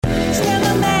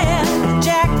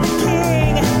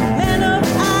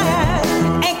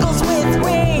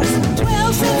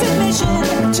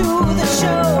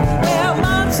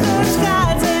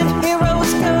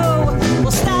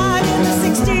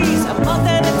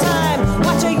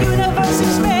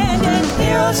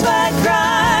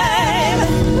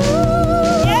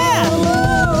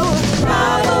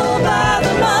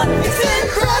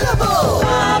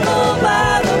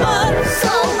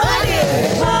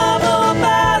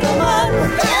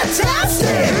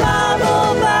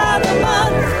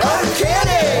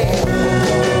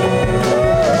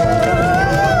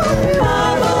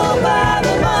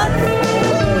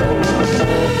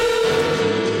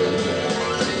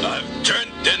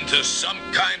to some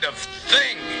kind of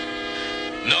thing.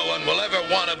 No one will ever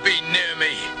want to be near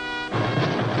me.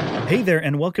 Hey there,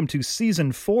 and welcome to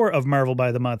Season 4 of Marvel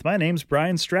by the Month. My name's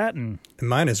Brian Stratton. And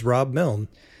mine is Rob Milne.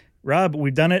 Rob,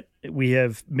 we've done it. We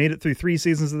have made it through 3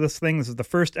 seasons of this thing. This is the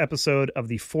first episode of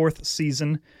the 4th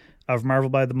season of Marvel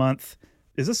by the Month.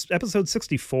 Is this episode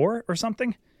 64 or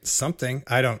something? Something.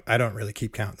 I don't really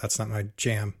keep count. That's not my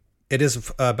jam. It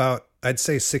is about, I'd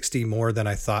say 60 more than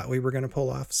I thought we were going to pull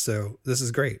off. So this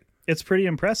is great. It's pretty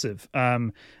impressive.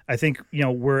 I think,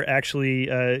 we're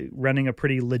actually running a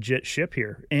pretty legit ship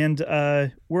here. And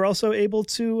we're also able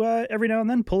to every now and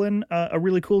then pull in a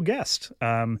really cool guest.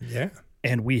 Yeah.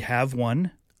 And we have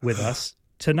one with us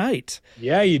tonight.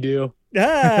 Yeah, you do.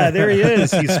 There he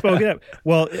is. He's spoken up.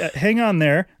 Well, hang on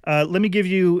there. Let me give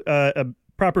you a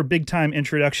proper big-time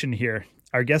introduction here.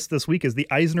 Our guest this week is the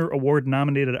Eisner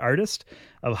Award-nominated artist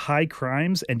of High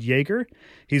Crimes and Jaeger.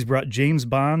 He's brought James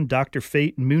Bond, Dr.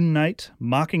 Fate, Moon Knight,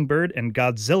 Mockingbird, and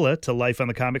Godzilla to life on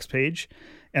the comics page.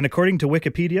 And according to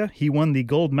Wikipedia, he won the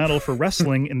gold medal for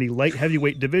wrestling in the light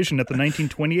heavyweight division at the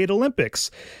 1928 Olympics.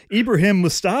 Ibrahim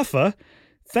Mustafa,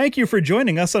 thank you for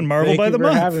joining us on Marvel by the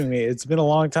Month. Thank you for having me. It's been a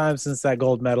long time since that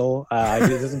gold medal.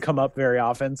 It doesn't come up very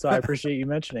often, so I appreciate you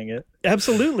mentioning it.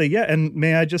 Absolutely, yeah. And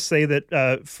may I just say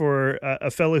that for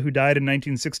a fellow who died in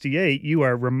 1968, you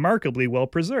are remarkably well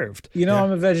preserved.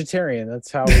 I'm a vegetarian. That's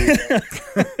how we...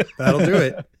 That'll do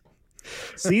it.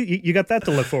 See, you got that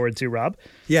to look forward to, Rob.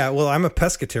 Yeah, well, I'm a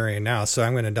pescatarian now, so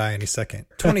I'm going to die any second.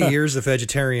 20 years of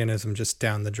vegetarianism just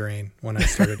down the drain when I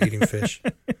started eating fish.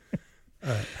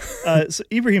 So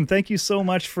Ibrahim, thank you so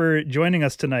much for joining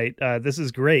us tonight. This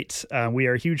is great. We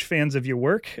are huge fans of your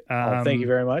work. Thank you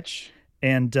very much.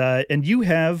 And you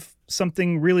have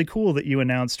something really cool that you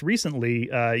announced recently,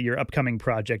 your upcoming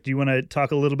project. Do you want to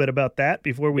talk a little bit about that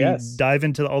before we dive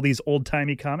into all these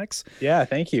old-timey comics? Yeah,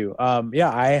 thank you.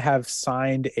 I have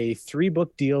signed a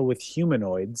 3-book deal with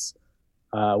Humanoids,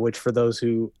 which for those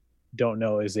who don't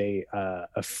know is a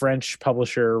French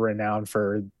publisher renowned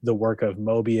for the work of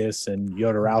Mobius and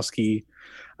Jodorowsky.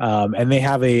 And they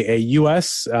have a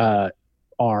U.S.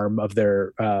 arm of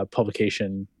their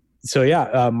publication.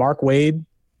 So Mark Waid,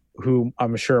 who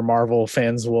I'm sure Marvel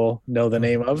fans will know the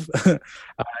name of, is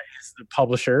the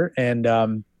publisher. And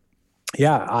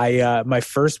my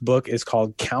first book is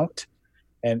called Count,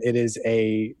 and it is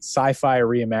a sci-fi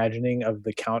reimagining of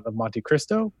the Count of Monte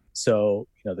Cristo. So,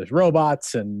 there's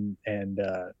robots and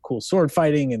cool sword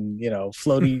fighting and,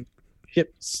 floaty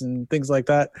ships and things like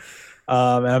that.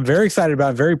 And I'm very excited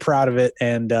about it, very proud of it.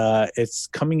 And it's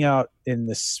coming out in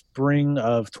the spring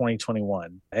of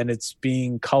 2021. And it's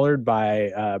being colored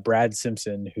by Brad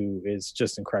Simpson, who is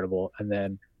just incredible. And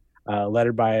then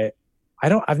lettered by,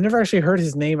 I've never actually heard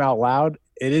his name out loud.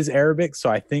 It is Arabic, so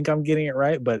I think I'm getting it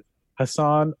right. But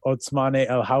Hassan Otsmane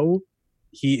El Hau,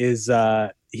 he's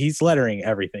lettering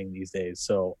everything these days.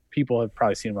 So people have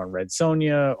probably seen him on Red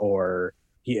Sonja, or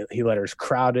he letters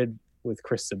Crowded with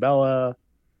Chris Sabella.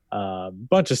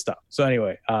 Bunch of stuff. So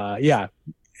anyway,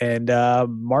 and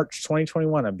March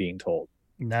 2021, I'm being told.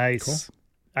 Nice. Cool.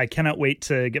 I cannot wait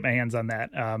to get my hands on that.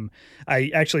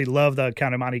 I actually love the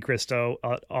Count of Monte Cristo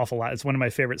an awful lot. It's one of my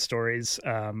favorite stories,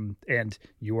 and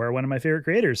you are one of my favorite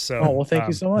creators. So, thank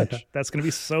you so much. That's going to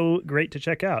be so great to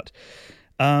check out.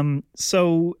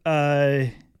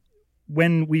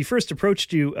 When we first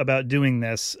approached you about doing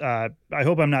this, I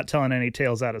hope I'm not telling any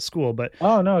tales out of school, but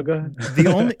oh no, go ahead.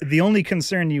 the only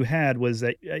concern you had was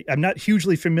that I'm not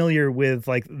hugely familiar with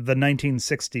like the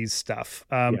 1960s stuff.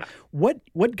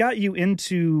 What got you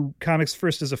into comics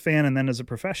first as a fan and then as a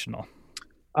professional?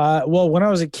 Well, when I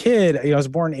was a kid, I was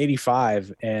born in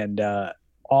 85, and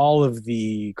all of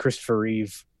the Christopher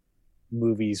Reeve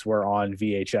movies were on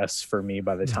VHS for me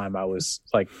by the time I was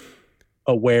like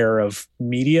aware of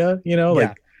media,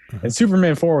 and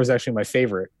Superman 4 was actually my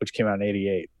favorite, which came out in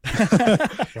 88. Wow.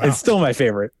 It's still my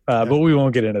favorite, but we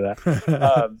won't get into that.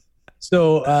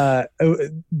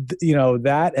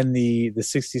 That and the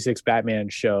 66 Batman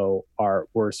show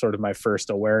were sort of my first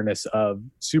awareness of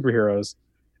superheroes.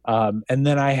 And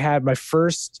then I had my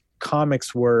first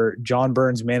comics were John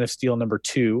Byrne's Man of Steel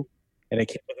 #2. And it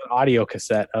came with an audio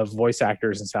cassette of voice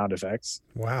actors and sound effects.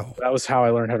 Wow. That was how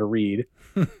I learned how to read.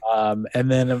 And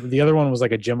then the other one was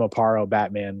like a Jim Aparo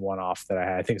Batman one-off that I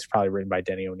had. I think it's probably written by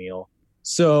Denny O'Neil.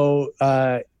 So,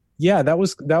 that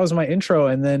was my intro.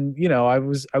 And then, I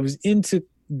was into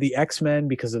the X-Men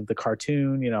because of the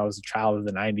cartoon. I was a child of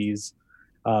the 90s.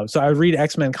 So I would read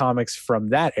X-Men comics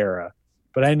from that era,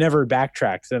 but I never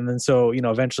backtracked. And then so,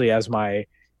 eventually as my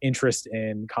interest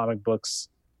in comic books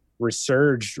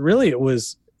resurged, really it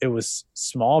was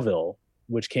Smallville,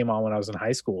 which came on when I was in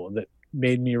high school, that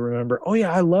made me remember, oh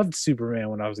yeah, I loved Superman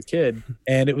when I was a kid,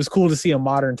 and it was cool to see a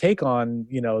modern take on,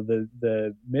 you know,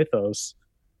 the mythos.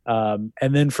 And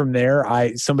then from there,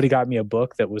 somebody got me a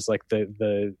book that was like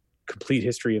the complete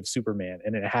history of Superman,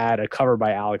 and it had a cover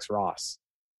by Alex Ross,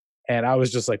 and I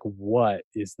was just like, what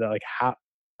is that? Like, how?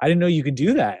 I didn't know you could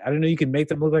do that. I didn't know you could make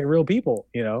them look like real people,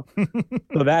 you know?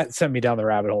 So that sent me down the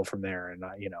rabbit hole from there. And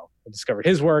I discovered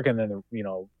his work, and then,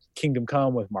 Kingdom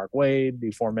Come with Mark Waid, the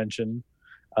aforementioned.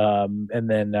 And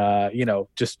then,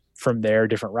 just from there,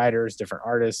 different writers, different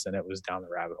artists, and it was down the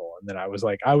rabbit hole. And then I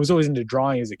was always into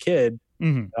drawing as a kid,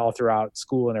 all throughout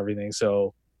school and everything.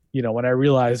 So, when I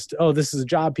realized, oh, this is a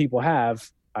job people have,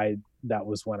 that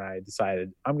was when I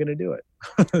decided I'm going to do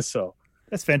it. So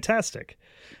that's fantastic.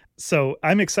 So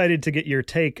I'm excited to get your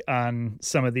take on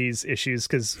some of these issues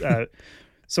because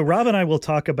so Rob and I will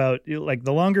talk about, like,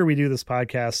 the longer we do this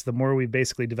podcast, the more we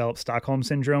basically develop Stockholm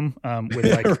syndrome with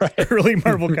like right. early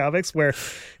Marvel comics, where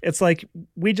it's like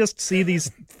we just see these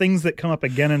things that come up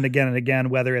again and again and again,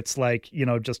 whether it's like,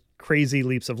 just crazy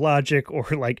leaps of logic or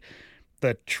like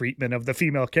the treatment of the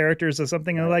female characters or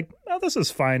something. And like, oh, this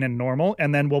is fine and normal.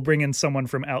 And then we'll bring in someone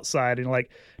from outside and like,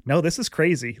 no, this is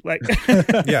crazy. Like,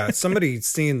 yeah, somebody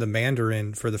seeing the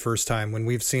Mandarin for the first time when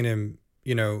we've seen him,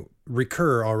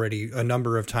 recur already a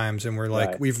number of times. And we're like,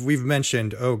 right. we've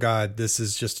mentioned, oh God, this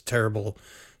is just a terrible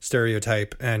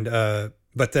stereotype. And,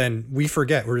 but then we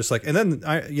forget. We're just like, and then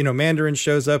Mandarin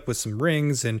shows up with some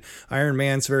rings, and Iron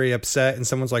Man's very upset, and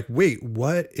someone's like, "Wait,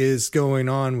 what is going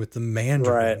on with the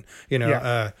Mandarin?"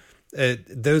 Right.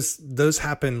 Those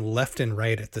happen left and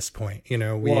right at this point.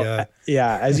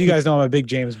 As you guys know, I'm a big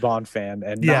James Bond fan,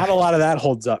 and not a lot of that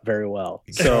holds up very well.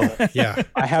 So yeah,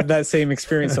 I have that same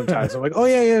experience sometimes. I'm like, oh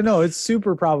yeah, no, it's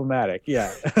super problematic.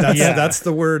 Yeah, that's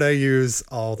the word I use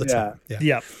all the time.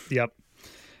 Yeah. Yep.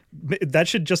 That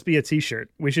should just be a t-shirt.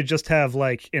 We should just have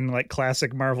like in like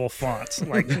classic Marvel fonts,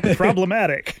 like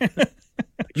problematic.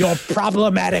 Your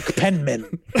problematic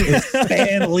penman is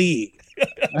Stan Lee.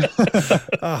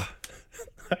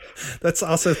 That's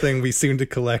also a thing we seem to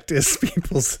collect is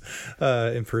people's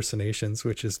impersonations,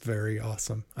 which is very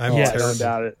awesome. I don't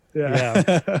doubt it.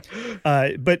 Yeah.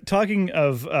 But talking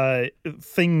of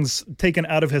things taken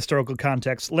out of historical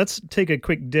context, let's take a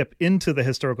quick dip into the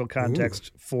historical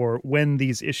context for when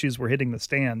these issues were hitting the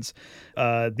stands.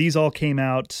 These all came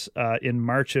out in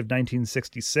March of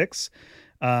 1966.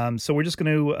 So we're just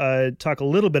going to talk a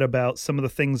little bit about some of the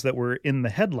things that were in the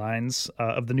headlines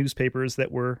of the newspapers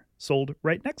that were sold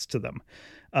right next to them.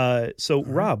 So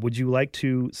Rob, would you like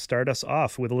to start us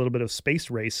off with a little bit of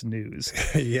space race news?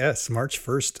 Yes. March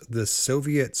 1st, the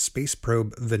Soviet space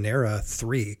probe Venera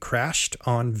 3 crashed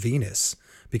on Venus,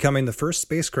 becoming the first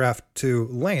spacecraft to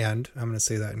land, I'm going to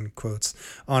say that in quotes,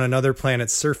 on another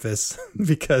planet's surface,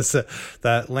 because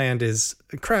that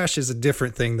crash is a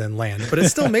different thing than land, but it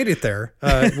still made it there.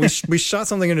 We shot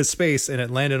something into space and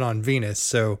it landed on Venus.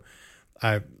 So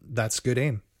that's good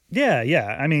aim.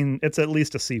 Yeah. I mean, it's at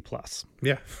least a C+.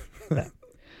 Yeah.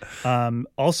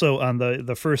 Also on the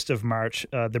 1st of March,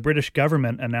 the British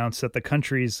government announced that the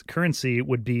country's currency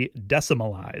would be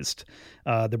decimalized.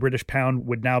 The British pound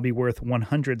would now be worth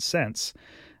 100 cents.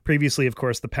 Previously, of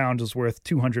course, the pound was worth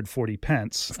 240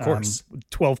 pence. Of course.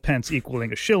 12 pence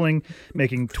equaling a shilling,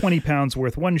 making 20 pounds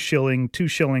worth 1 shilling, 2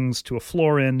 shillings to a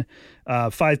florin,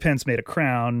 5 pence made a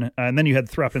crown, and then you had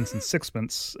threepence and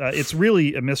sixpence. It's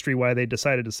really a mystery why they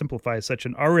decided to simplify such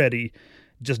an already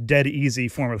just dead easy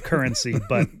form of currency,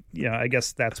 but I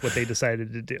guess that's what they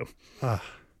decided to do.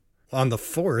 On the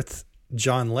 4th,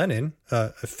 John Lennon,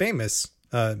 a famous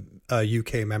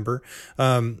UK member,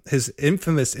 his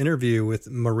infamous interview with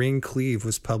Maureen Cleave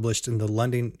was published in the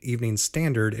London Evening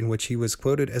Standard, in which he was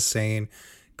quoted as saying,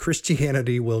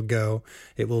 "Christianity will go,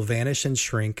 it will vanish and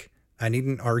shrink. I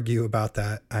needn't argue about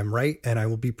that. I'm right, and I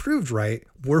will be proved right.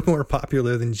 We're more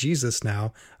popular than Jesus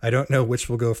now. I don't know which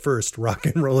will go first, rock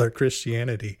and roll or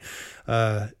Christianity."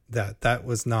 That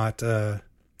was not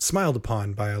smiled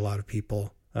upon by a lot of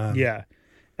people. Yeah.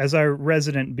 As our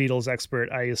resident Beatles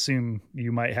expert, I assume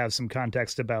you might have some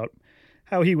context about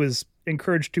how he was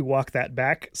encouraged to walk that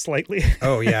back slightly.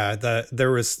 Oh yeah.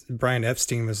 There was Brian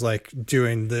Epstein was like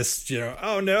doing this,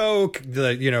 oh no,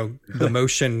 the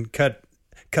motion cut.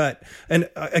 And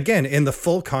again, in the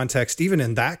full context, even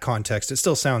in that context, it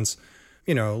still sounds,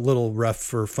 a little rough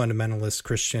for fundamentalist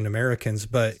Christian Americans,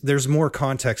 but there's more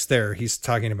context there. He's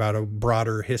talking about a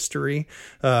broader history.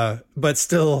 But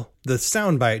still the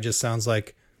soundbite just sounds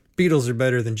like Beatles are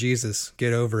better than Jesus.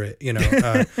 Get over it.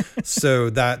 So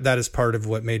that is part of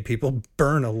what made people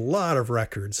burn a lot of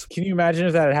records. Can you imagine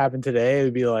if that had happened today? It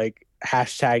would be like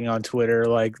hashtagging on Twitter,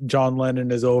 like John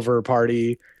Lennon is over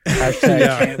party. Hashtag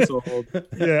Yeah. canceled.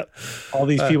 Yeah. All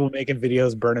these people making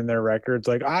videos burning their records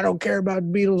like, I don't care about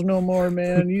Beatles no more,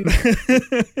 man. You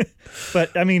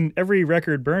But I mean, every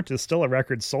record burnt is still a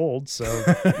record sold. So,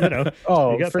 you know,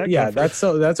 Oh, you got that yeah, going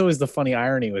for you. that's always the funny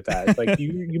irony with that. It's like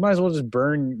you might as well just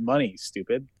burn money,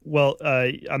 stupid. Well,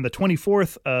 on the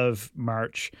 24th of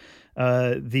March,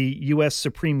 the U.S.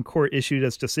 Supreme Court issued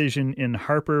its decision in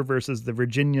Harper versus the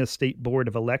Virginia State Board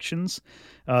of Elections.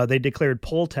 They declared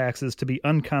poll taxes to be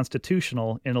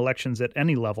unconstitutional in elections at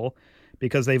any level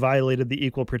because they violated the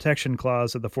Equal Protection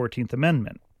Clause of the 14th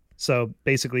Amendment. So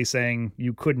basically saying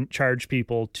you couldn't charge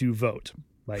people to vote.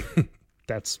 Like,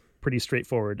 that's pretty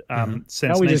straightforward. Since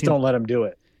Now we just 19 don't let them do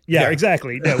it. Yeah, Yeah.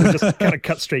 exactly. Yeah, we just kind of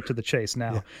cut straight to the chase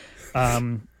now.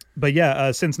 But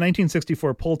since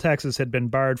 1964, poll taxes had been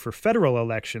barred for federal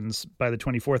elections by the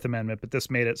 24th Amendment, but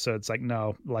this made it so it's like,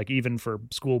 no, like even for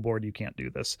school board, you can't do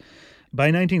this. By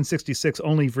 1966,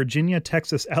 only Virginia,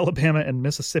 Texas, Alabama, and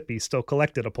Mississippi still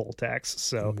collected a poll tax.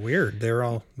 So Weird. They're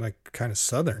all like kind of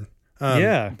Southern.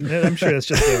 yeah, I'm sure that's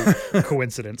just a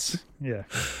coincidence. Yeah.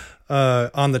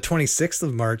 On the 26th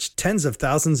of March, tens of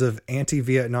thousands of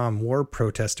anti-Vietnam War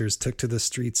protesters took to the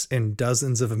streets in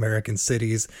dozens of American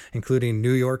cities, including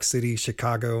New York City,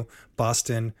 Chicago,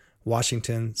 Boston,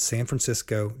 Washington, San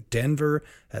Francisco, Denver,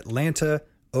 Atlanta,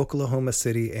 Oklahoma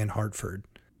City, and Hartford.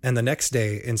 And the next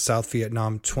day in South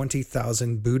Vietnam,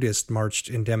 20,000 Buddhists marched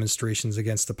in demonstrations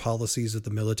against the policies of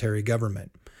the military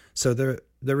government. So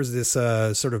there was this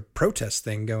sort of protest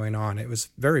thing going on. It was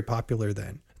very popular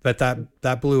then. But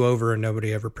that blew over and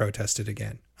nobody ever protested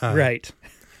again. Right.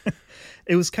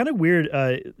 It was kind of weird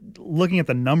looking at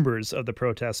the numbers of the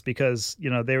protests because,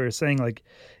 you know, they were saying like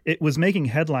it was making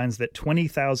headlines that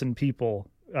 20,000 people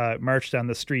marched on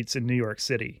the streets in New York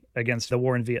City against the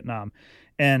war in Vietnam.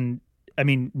 And I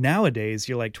mean, nowadays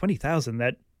you're like 20,000,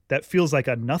 that feels like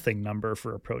a nothing number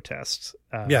for a protest.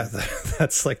 Yeah,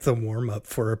 that's like the warm up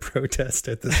for a protest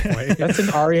at this point. That's an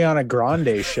Ariana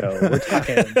Grande show. We're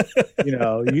talking, you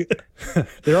know,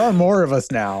 there are more of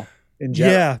us now in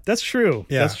general. Yeah, that's true.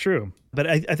 Yeah. That's true. But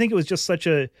I think it was just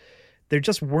there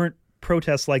just weren't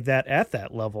protests like that at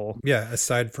that level. Yeah,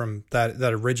 aside from that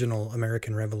original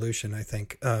American Revolution, I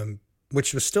think,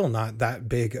 which was still not that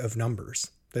big of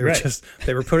numbers. They were Right.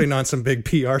 they were putting on some big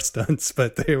PR stunts,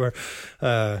 but they were,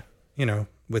 you know,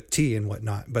 with tea and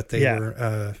whatnot. But they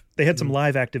were They had some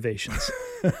live activations.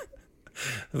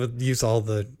 would use all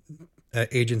the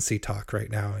agency talk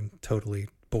right now and totally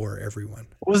bore everyone.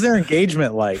 What was their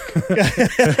engagement like?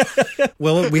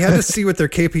 Well, we had to see what their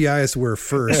KPIs were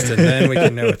first, and then we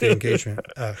can know what the engagement.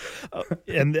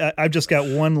 And I've just got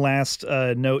one last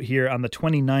note here. On the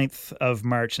 29th of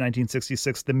March,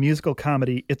 1966, the musical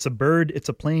comedy It's a Bird, It's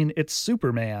a Plane, It's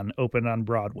Superman opened on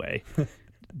Broadway.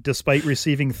 Despite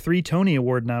receiving 3 Tony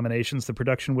Award nominations, the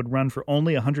production would run for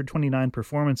only 129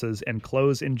 performances and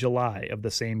close in July of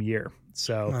the same year.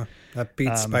 So That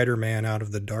beats Spider-Man Out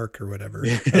of the Dark or whatever.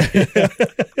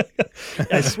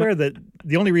 I swear that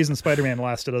the only reason Spider-Man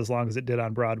lasted as long as it did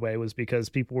on Broadway was because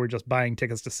people were just buying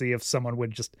tickets to see if someone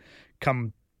would just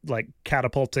come like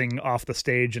catapulting off the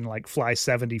stage and like fly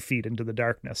 70 feet into the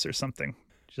darkness or something.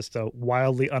 Just a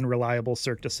wildly unreliable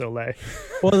Cirque du Soleil.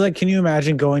 Well, like, can you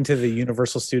imagine going to the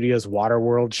Universal Studios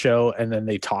Waterworld show and then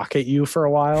they talk at you for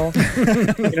a while? You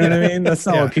know what I mean? That's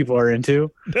not what people are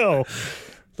into. No.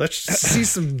 Let's see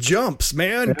some jumps,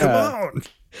 man. Come on.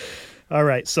 All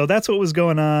right. So that's what was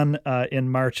going on in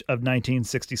March of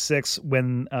 1966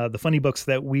 when the funny books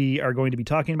that we are going to be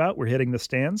talking about were hitting the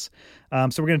stands.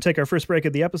 So we're going to take our first break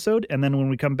of the episode. And then when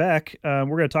we come back, we're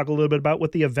going to talk a little bit about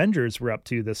what the Avengers were up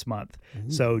to this month. Ooh.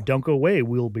 So don't go away.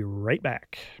 We'll be right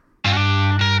back.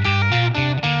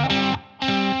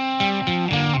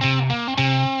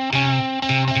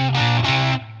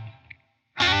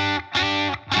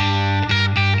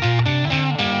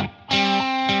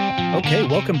 Okay,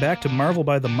 welcome back to Marvel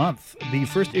by the Month. The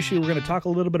first issue we're going to talk a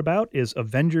little bit about is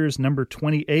Avengers number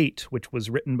 28, which was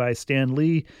written by Stan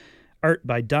Lee, art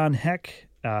by Don Heck,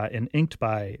 and inked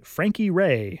by Frankie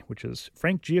Ray, which is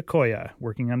Frank Giacoia,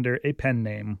 working under a pen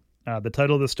name. The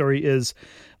title of the story is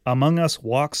Among Us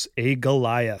Walks a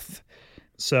Goliath.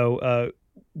 So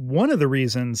one of the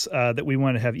reasons that we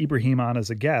want to have Ibrahim on as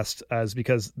a guest is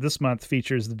because this month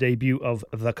features the debut of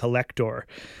The Collector.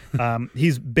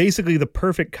 He's basically the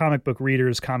perfect comic book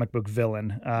reader's comic book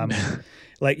villain.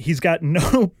 Like, he's got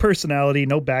no personality,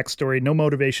 no backstory, no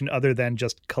motivation other than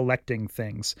just collecting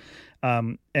things.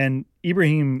 And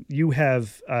Ibrahim, you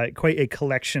have quite a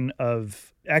collection of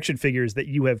action figures that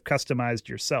you have customized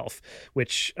yourself,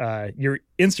 which your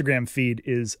Instagram feed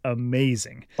is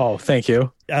amazing. Oh, thank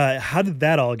you. How did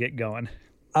that all get going?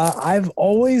 I've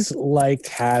always liked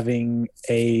having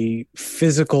a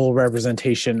physical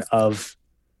representation of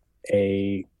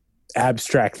a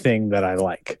abstract thing that I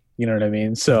like. You know what I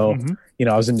mean? So, you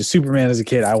know, I was into Superman as a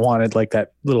kid. I wanted like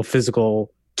that little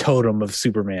physical totem of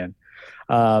Superman.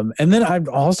 And then I'm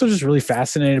also just really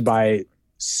fascinated by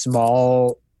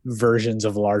small versions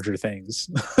of larger things.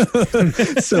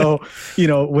 So, you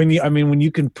know, when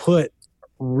you can put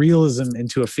realism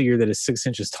into a figure that is 6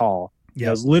 inches tall, you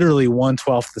know, it's literally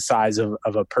 1/12 the size of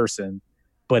a person,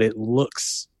 but it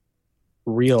looks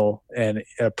real and it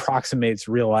approximates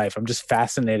real life. I'm just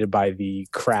fascinated by the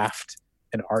craft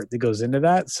and art that goes into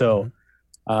that. So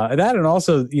that, and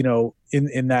also, you know,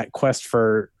 in that quest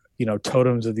for, you know,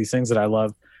 totems of these things that I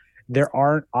love, there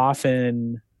aren't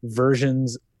often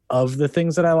versions of the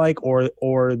things that I like or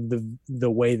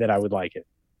the way that I would like it.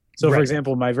 So for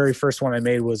example, my very first one I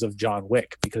made was of John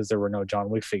Wick because there were no John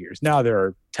Wick figures. Now there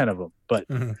are 10 of them, but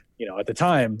you know, at the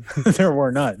time there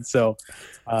were none. So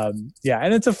yeah,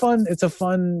 and it's a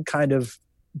fun kind of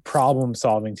problem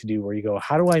solving to do where you go,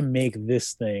 how do I make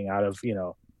this thing out of, you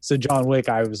know, so John Wick,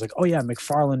 I was like, oh yeah,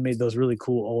 McFarlane made those really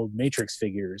cool old Matrix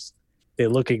figures. They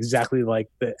look exactly like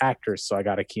the actors. So I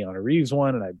got a Keanu Reeves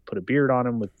one and I put a beard on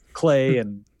him with clay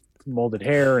and molded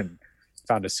hair and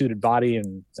found a suited body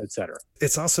and etc.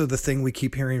 It's also the thing we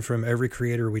keep hearing from every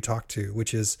creator we talk to,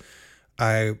 which is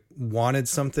I wanted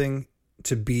something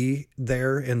to be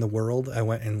there in the world. I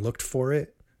went and looked for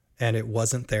it and it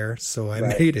wasn't there. So I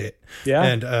made it. Yeah.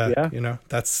 And, you know,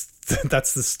 that's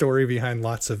the story behind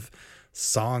lots of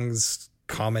songs,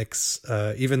 comics,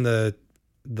 even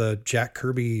the Jack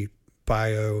Kirby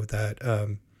bio that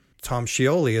Tom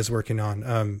Scioli is working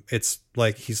on. It's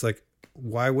like, he's like,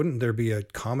 why wouldn't there be a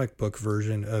comic book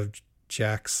version of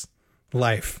Jack's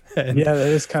life? And yeah, that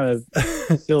is kind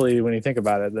of silly when you think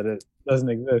about it, that it doesn't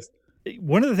exist.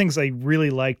 One of the things I really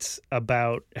liked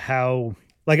about how,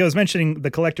 like I was mentioning,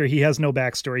 the collector, he has no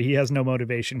backstory, he has no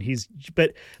motivation.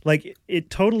 But like, it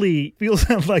totally feels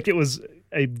like it was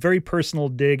a very personal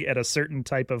dig at a certain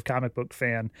type of comic book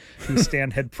fan who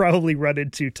Stan had probably run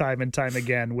into time and time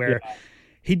again, where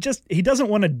he doesn't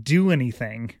want to do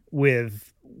anything with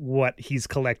what he's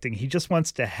collecting. He just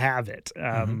wants to have it.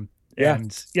 And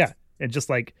just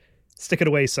like stick it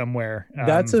away somewhere.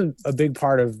 That's a big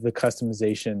part of the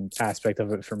customization aspect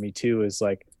of it for me too, is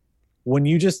like when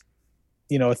you just,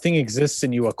 you know, a thing exists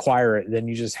and you acquire it, then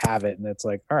you just have it. And it's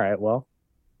like, all right, well,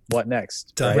 what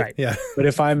next? Right. Yeah. But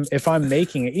if I'm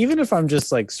making it, even if I'm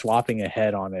just like swapping a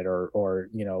head on it or,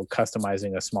 you know,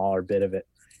 customizing a smaller bit of it,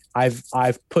 I've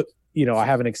put, you know, I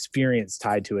have an experience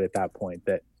tied to it at that point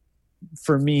that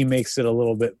for me makes it a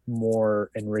little bit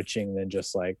more enriching than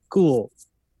just like, cool,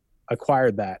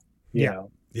 acquired that, you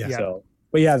know? Yeah. So,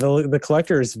 but yeah, the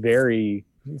collector is very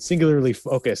singularly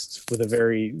focused with a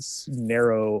very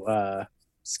narrow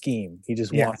scheme. He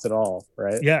just wants it all,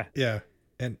 right? Yeah. Yeah.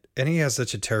 And he has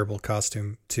such a terrible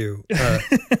costume too.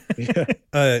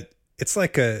 It's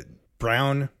like a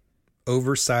brown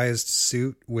oversized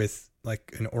suit with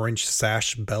like an orange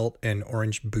sash belt and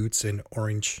orange boots and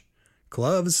orange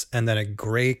gloves and then a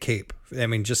gray cape. I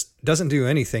mean, just doesn't do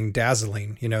anything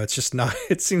dazzling. You know, it's just not,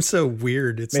 it seems so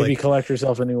weird. It's maybe like, collect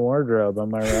yourself a new wardrobe.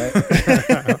 Am I right?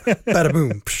 Bada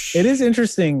boom. It is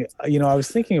interesting. You know, I was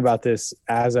thinking about this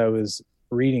as I was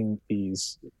reading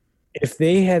these. If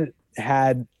they had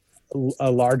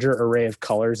a larger array of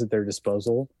colors at their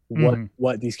disposal,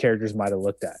 what these characters might have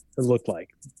looked like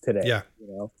today. Yeah.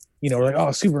 You know, we're like,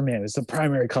 oh, Superman, it's the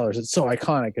primary colors. It's so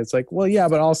iconic. It's like, well, yeah,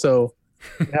 but also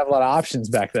you have a lot of options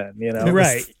back then, you know?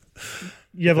 Right.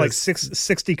 You have like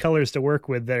 60 colors to work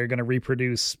with that are going to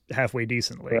reproduce halfway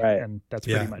decently. Right. And that's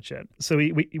pretty much it. So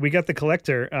we got the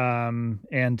collector,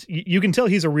 and you can tell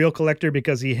he's a real collector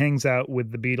because he hangs out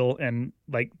with the Beetle. And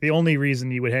like the only reason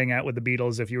you would hang out with the Beetle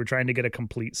is if you were trying to get a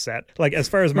complete set. Like as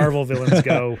far as Marvel villains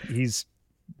go, he's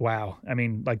wow. I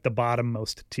mean, like the bottom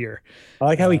most tier. I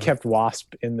like how he kept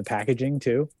Wasp in the packaging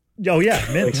too. Oh yeah.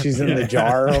 Like she's in the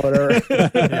jar or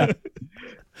whatever.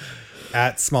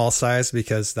 At small size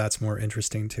because that's more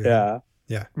interesting too. Yeah.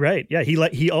 Yeah. Right. Yeah.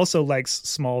 He also likes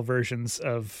small versions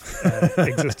of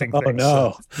existing things. Oh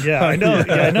no. So, yeah, I know.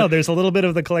 Yeah, I know. There's a little bit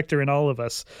of the collector in all of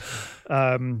us.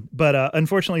 But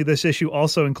unfortunately, this issue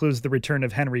also includes the return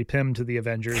of Henry Pym to the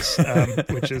Avengers,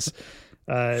 which is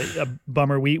a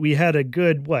bummer. We had a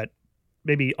good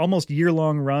maybe almost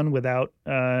year-long run without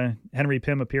Henry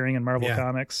Pym appearing in Marvel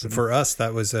Comics. And for us,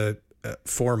 that was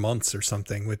 4 months or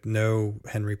something with no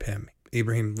Henry Pym.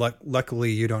 Ibrahim,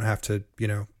 luckily you don't have to,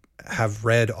 have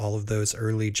read all of those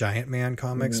early Giant Man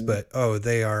comics, but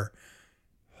they are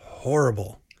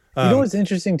horrible. You know what's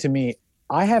interesting to me?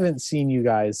 I haven't seen you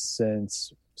guys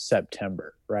since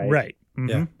September, right? Right. Mhm.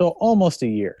 Yeah. So almost a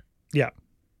year. Yeah.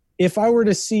 If I were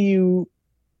to see you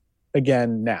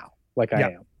again now, like I Yeah.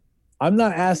 am, I'm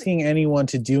not asking anyone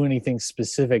to do anything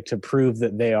specific to prove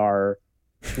that they are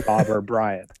Rob or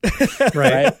Brian.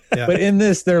 Right? Yeah. But in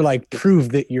this, they're like, prove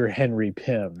that you're Henry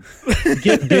Pym.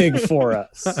 Get big for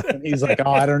us. And he's like,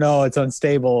 oh, I don't know. It's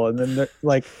unstable. And then they're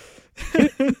like, you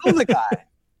know the guy.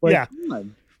 Like, Yeah. come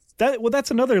on.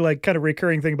 That's another like kind of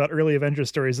recurring thing about early Avengers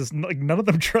stories is like none of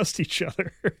them trust each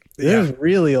other. There's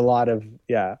really a lot of,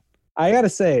 I got to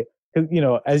say, 'cause, you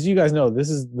know, as you guys know, this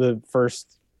is the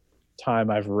first time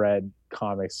I've read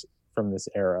comics from this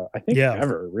era. I think Yeah.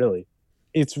 ever, really.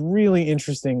 It's really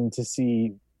interesting to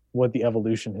see what the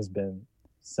evolution has been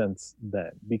since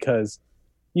then, because,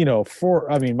 you know,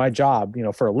 my job, you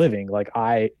know, for a living, like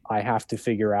I have to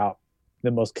figure out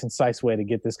the most concise way to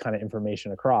get this kind of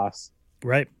information across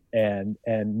Right. and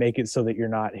make it so that you're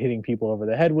not hitting people over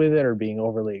the head with it or being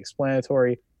overly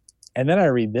explanatory. And then I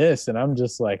read this and I'm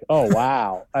just like, oh,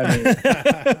 wow. I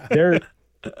mean,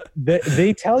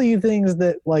 they tell you things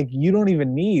that like you don't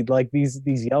even need, like these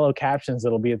yellow captions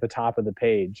that'll be at the top of the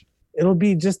page. It'll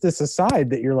be just this aside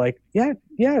that you're like, yeah,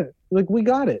 like we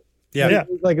got it. Yeah.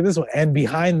 Like this one, and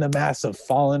behind the massive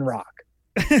fallen rock.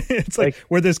 It's like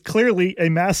where there's clearly a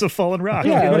massive fallen rock.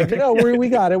 Yeah, like no, we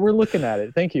got it. We're looking at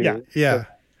it. Thank you. Yeah. Yeah.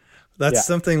 That's Yeah.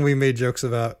 something we made jokes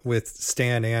about with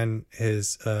Stan and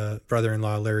his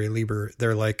brother-in-law, Larry Lieber.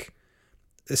 They're like,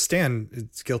 Stan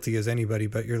is guilty as anybody,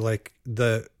 but you're like,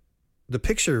 the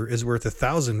picture is worth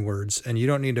 1,000 words and you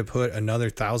don't need to put another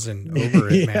 1,000 over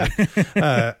it,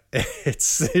 man. It's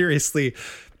seriously,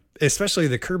 especially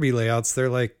the Kirby layouts. They're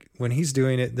like, when he's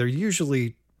doing it, they're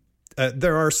usually,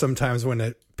 there are some times when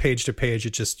a page to page,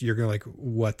 it just, you're going like,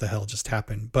 what the hell just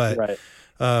happened? But,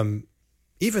 Right.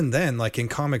 Even then, like in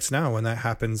comics now, when that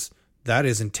happens, that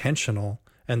is intentional.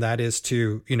 And that is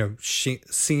to, you know,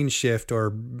 scene shift or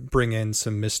bring in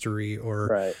some mystery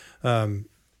or, Right.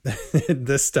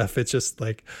 this stuff. It's just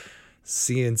like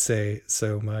see and say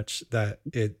so much that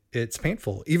it's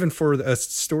painful, even for a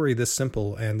story this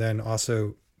simple. And then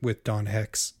also with Don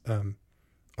Heck's,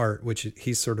 art, which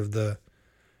he's sort of the,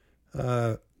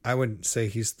 I wouldn't say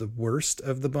he's the worst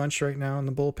of the bunch right now in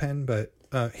the bullpen, but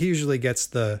he usually gets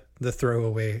the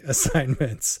throwaway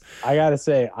assignments. I gotta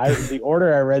say, the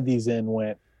order I read these in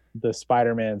went the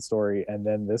Spider-Man story and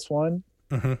then this one.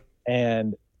 Mhm.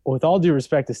 And with all due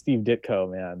respect to Steve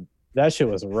Ditko, man, that shit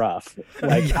was rough.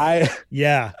 Like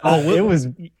Yeah. it was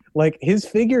like his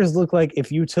figures look like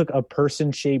if you took a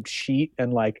person-shaped sheet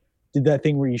and like did that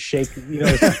thing where you shake, you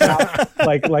know,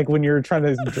 like when you're trying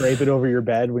to drape it over your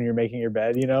bed when you're making your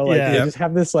bed, you know, like Yeah. they just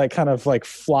have this like kind of like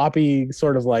floppy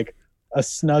sort of like a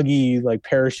Snuggie like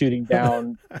parachuting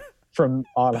down from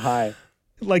on high.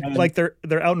 like they're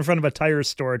out in front of a tire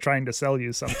store trying to sell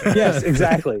you something. Yes,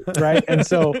 exactly. Right. And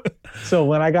so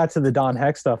when I got to the Don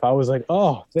Heck stuff, I was like,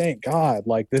 oh, thank God.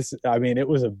 Like this, I mean, it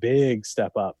was a big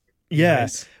step up. Yeah.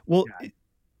 Nice. Well,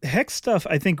 Hex stuff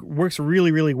I think works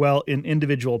really, really well in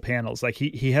individual panels. Like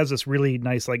he has this really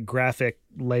nice like graphic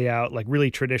layout, like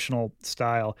really traditional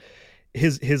style.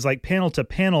 His like panel to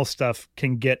panel stuff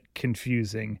can get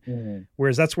confusing. Mhm.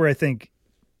 Whereas that's where I think,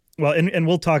 well, and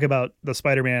we'll talk about the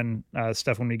Spider-Man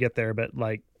stuff when we get there, but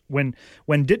like when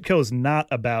Ditko's not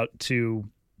about to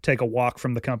take a walk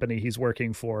from the company he's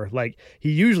working for, like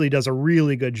he usually does a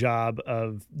really good job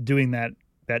of doing that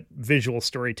visual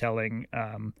storytelling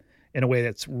in a way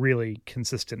that's really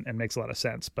consistent and makes a lot of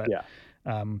sense. But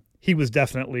he was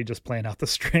definitely just playing out the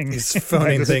string. He's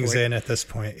phoning things point. in at this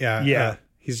point. Yeah. Yeah.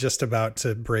 He's just about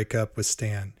to break up with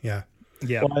Stan. Yeah.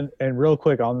 Yeah. Well, and real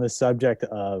quick on the subject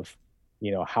of,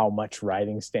 you know, how much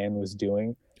writing Stan was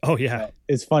doing. Oh yeah.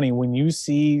 It's funny when you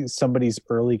see somebody's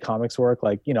early comics work,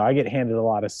 like, you know, I get handed a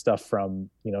lot of stuff from,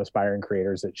 you know, aspiring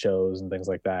creators at shows and things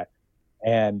like that.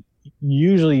 And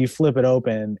usually you flip it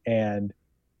open and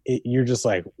you're just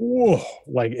like, whoa,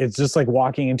 like it's just like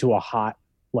walking into a hot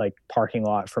like parking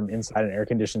lot from inside an air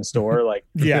conditioned store. Like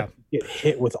Yeah. get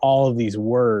hit with all of these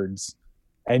words.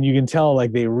 And you can tell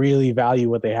like they really value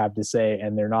what they have to say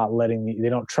and they're not they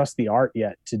don't trust the art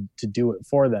yet to do it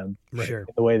for them Right. Sure.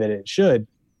 the way that it should.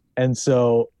 And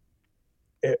so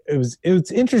it was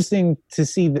interesting to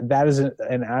see that is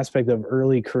an aspect of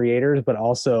early creators, but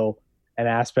also an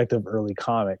aspect of early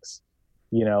comics,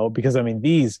 you know, because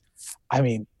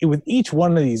with each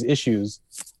one of these issues,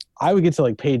 I would get to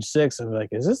like page 6 and be like,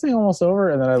 is this thing almost over?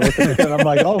 And then I look at it and I'm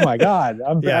like, oh my God,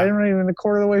 I'm not even a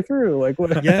quarter of the way through. Like,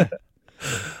 what? Yeah.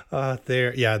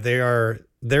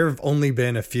 There've only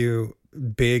been a few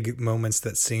big moments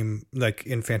that seem like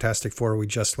in Fantastic Four, we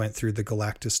just went through the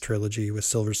Galactus trilogy with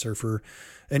Silver Surfer.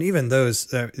 And even those,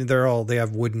 they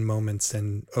have wooden moments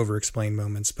and over-explained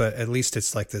moments, but at least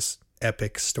it's like this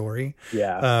epic story.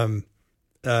 Yeah.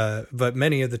 But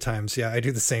many of the times, I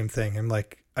do the same thing. I'm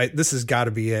like, this has got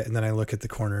to be it. And then I look at the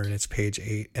corner and it's page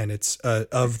 8 and it's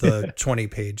of the 20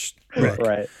 page book.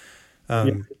 Right.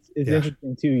 It's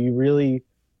interesting too. You really,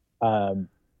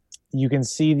 you can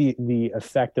see the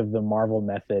effect of the Marvel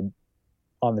method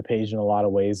on the page in a lot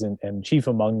of ways. And chief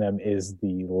among them is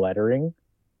the lettering.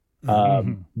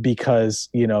 Because,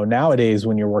 nowadays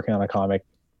when you're working on a comic,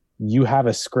 you have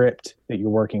a script that you're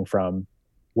working from,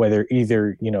 whether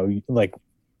either, like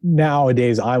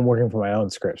nowadays I'm working for my own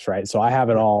scripts, right? So I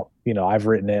have it all, I've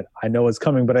written it, I know it's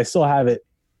coming, but I still have it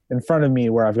in front of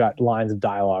me where I've got lines of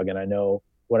dialogue and I know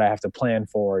what I have to plan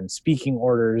for and speaking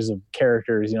orders of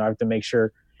characters. I have to make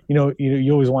sure,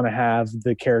 you always want to have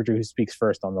the character who speaks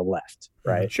first on the left,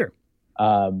 right? Sure.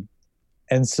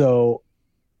 And so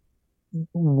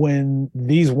when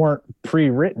these weren't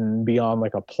pre-written beyond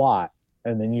like a plot,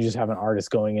 and then you just have an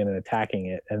artist going in and attacking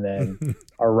it, and then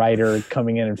a writer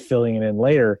coming in and filling it in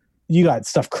later, you got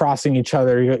stuff crossing each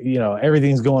other.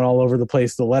 Everything's going all over the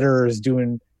place. The letterer is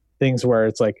doing things where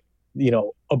it's like,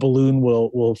 a balloon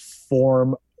will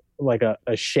form like a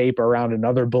shape around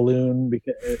another balloon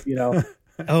because,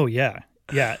 Oh yeah.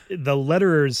 Yeah. The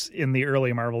letterers in the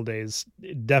early Marvel days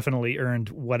definitely earned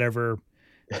whatever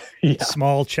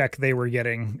small check they were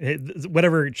getting,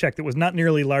 whatever check that was not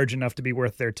nearly large enough to be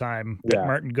worth their time that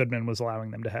Martin Goodman was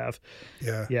allowing them to have.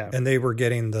 Yeah. And they were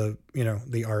getting the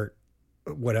art,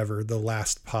 whatever, the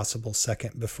last possible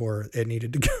second before it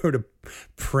needed to go to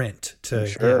print to,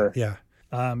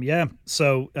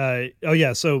 So,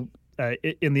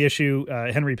 in the issue,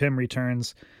 Henry Pym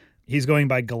returns. He's going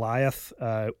by Goliath,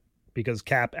 because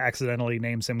Cap accidentally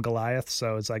names him Goliath.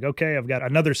 So it's like, okay, I've got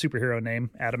another superhero name,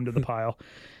 add him to the pile.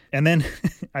 And then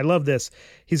I love this.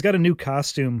 He's got a new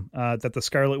costume that the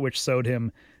Scarlet Witch sewed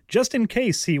him just in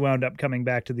case he wound up coming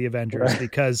back to the Avengers,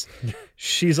 because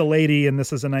she's a lady and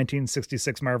this is a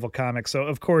 1966 Marvel comic. So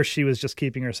of course she was just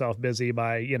keeping herself busy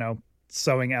by,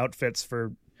 sewing outfits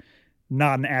for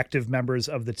non-active members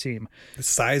of the team.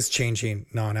 Size changing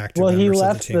non-active members of the team. Well,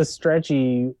 he left the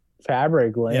stretchy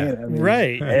fabric laying.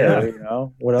 Right.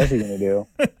 What else are you going to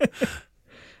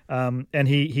do? And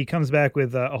he comes back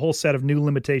with a whole set of new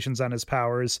limitations on his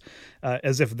powers,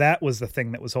 as if that was the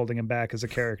thing that was holding him back as a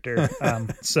character.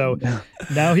 So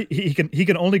now he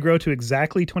can only grow to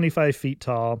exactly 25 feet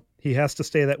tall. He has to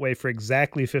stay that way for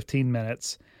exactly 15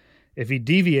 minutes. If he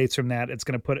deviates from that, it's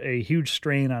going to put a huge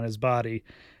strain on his body.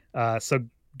 So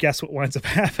guess what winds up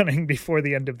happening before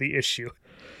the end of the issue?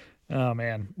 Oh,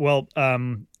 man. Well,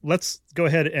 let's go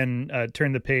ahead and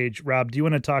turn the page. Rob, do you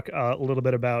want to talk a little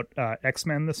bit about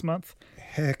X-Men this month?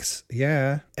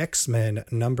 X-Men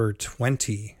number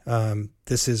 20.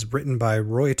 This is written by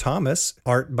Roy Thomas,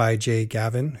 art by Jay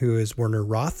Gavin, who is Werner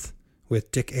Roth,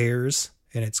 with Dick Ayers,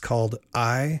 and it's called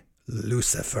I,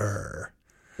 Lucifer.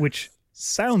 Which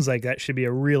sounds like that should be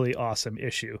a really awesome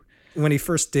issue. When he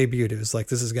first debuted, it was like,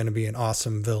 this is going to be an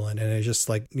awesome villain. And it's just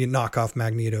like, you knock off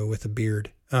Magneto with a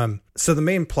beard. So the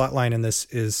main plot line in this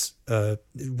is,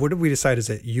 what did we decide? Is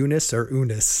it Eunice or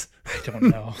Unis? I don't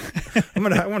know.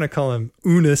 I want to call him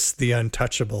Unis the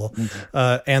Untouchable.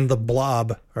 And the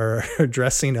Blob are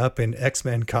dressing up in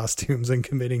X-Men costumes and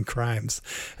committing crimes.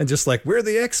 And just like, we're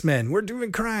the X-Men, we're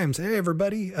doing crimes. Hey,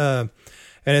 everybody.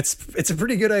 And it's a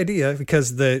pretty good idea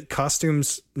because the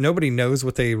costumes, nobody knows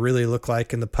what they really look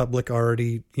like, and the public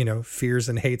already, fears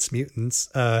and hates mutants.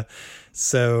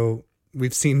 So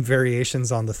we've seen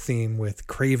variations on the theme with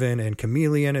Kraven and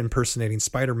Chameleon impersonating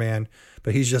Spider-Man,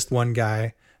 but he's just one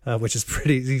guy, which is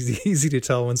pretty easy to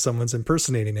tell when someone's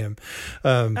impersonating him.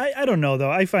 I don't know, though.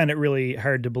 I find it really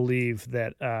hard to believe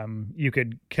that you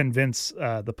could convince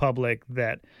the public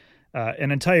that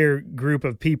an entire group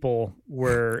of people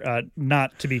were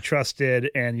not to be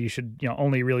trusted, and you should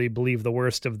only really believe the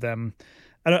worst of them.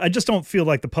 I just don't feel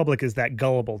like the public is that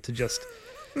gullible to just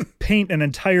paint an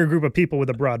entire group of people with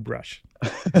a broad brush.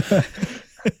 This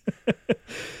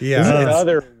is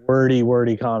another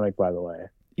wordy comic, by the way.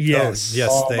 Yes.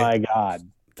 Oh my God.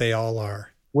 They all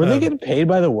are. Were they getting paid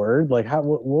by the word? Like,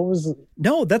 what was?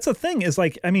 No, that's the thing is,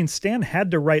 like, I mean, Stan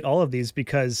had to write all of these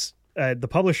because the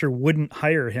publisher wouldn't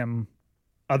hire him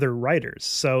other writers.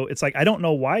 So it's like, I don't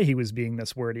know why he was being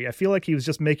this wordy. I feel like he was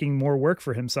just making more work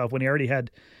for himself when he already had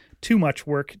too much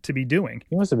work to be doing.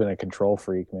 He must have been a control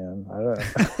freak, man. I don't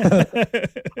know.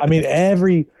 I mean,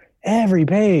 every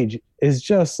page is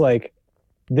just like,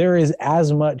 there is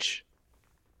as much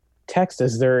text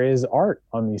as there is art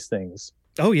on these things.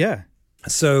 Oh yeah.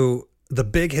 So the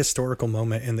big historical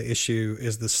moment in the issue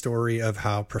is the story of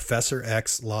how Professor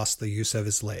X lost the use of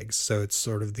his legs. So it's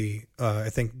sort of the, I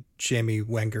think Jamie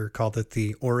Wenger called it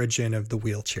the origin of the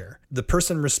wheelchair. The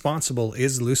person responsible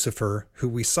is Lucifer, who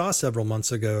we saw several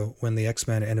months ago when the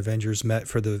X-Men and Avengers met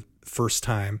for the first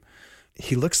time.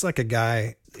 He looks like a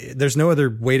guy. There's no other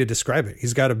way to describe it.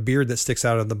 He's got a beard that sticks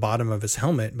out of the bottom of his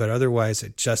helmet, but otherwise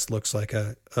it just looks like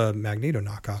a Magneto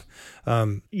knockoff.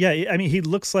 Yeah, I mean, he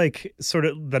looks like sort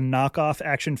of the knockoff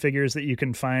action figures that you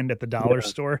can find at the dollar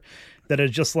store that are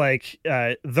just like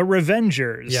the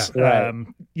Revengers.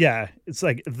 Yeah. It's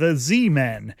like the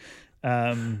Z-Men.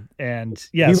 And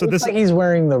he looks like he's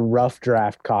wearing the rough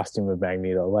draft costume of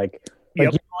Magneto. Like you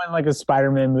know, in like a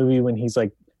Spider-Man movie when he's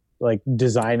like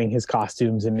designing his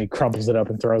costumes and he crumples it up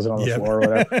and throws it on the floor or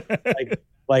whatever.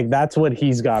 like that's what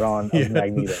he's got on of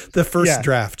Magneto. The first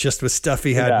draft, just with stuff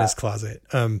he had in his closet.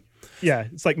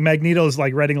 It's like Magneto's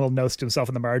like writing a little notes to himself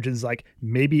in the margins, like,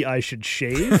 maybe I should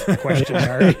shave? ?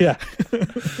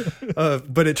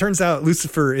 But it turns out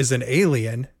Lucifer is an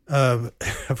alien,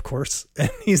 of course,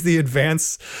 and he's the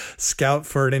advanced scout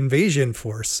for an invasion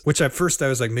force, which at first I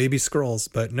was like, maybe Skrulls,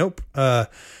 but nope.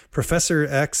 Professor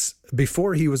X,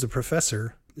 before he was a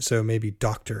professor, so maybe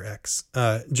Dr. X,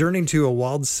 journeying to a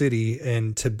walled city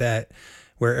in Tibet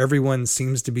where everyone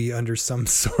seems to be under some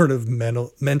sort of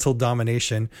mental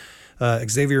domination.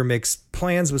 Xavier makes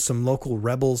plans with some local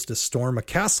rebels to storm a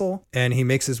castle, and he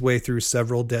makes his way through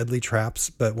several deadly traps.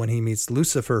 But when he meets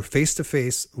Lucifer face to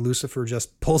face, Lucifer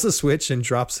just pulls a switch and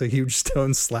drops a huge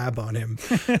stone slab on him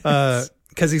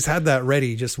because he's had that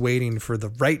ready, just waiting for the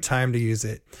right time to use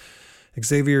it.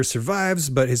 Xavier survives,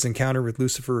 but his encounter with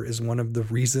Lucifer is one of the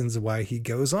reasons why he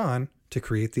goes on to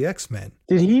create the X-Men.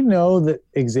 Did he know that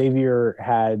Xavier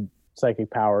had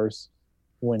psychic powers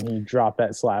when he dropped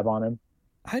that slab on him?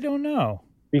 I don't know.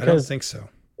 Because I don't think so.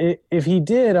 If he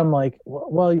did, I'm like,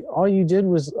 well, all you did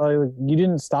was you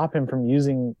didn't stop him from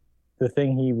using the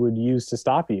thing he would use to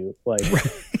stop you. Like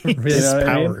his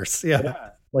powers. I mean? Yeah.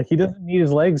 Like he doesn't need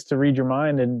his legs to read your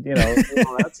mind and, do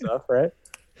all that stuff, right?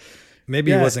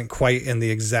 Maybe it wasn't quite in the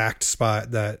exact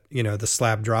spot that, the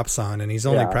slab drops on, and he's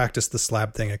only practiced the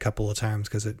slab thing a couple of times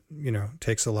because it,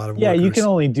 takes a lot of workers. You can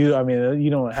only you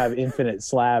don't have infinite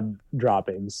slab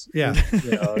droppings. Yeah.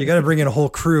 You got to bring in a whole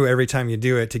crew every time you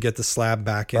do it to get the slab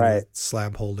back in the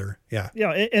slab holder. Yeah.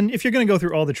 Yeah. And if you're going to go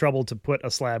through all the trouble to put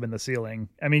a slab in the ceiling,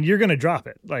 I mean, you're going to drop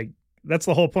it. Like, that's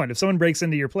the whole point. If someone breaks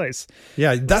into your place.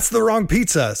 Yeah, that's the wrong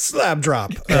pizza. Slab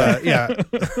drop. Yeah.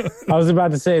 I was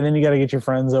about to say, then you got to get your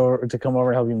friends over to come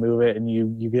over and help you move it, and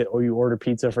you order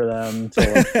pizza for them.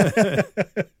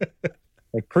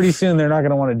 Like pretty soon they're not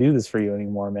going to want to do this for you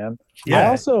anymore, man. Yeah. I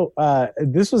also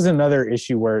this was another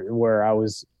issue where I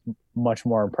was much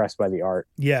more impressed by the art.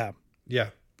 Yeah. Yeah.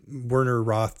 Werner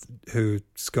Roth, who's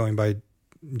going by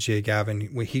Jay Gavin,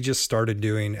 he just started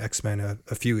doing X-Men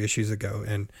a few issues ago,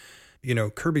 and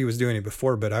Kirby was doing it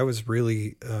before, but I was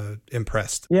really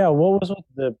impressed. Yeah, what was with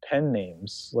the pen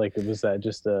names? Like, was that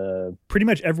just a... Pretty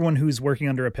much everyone who's working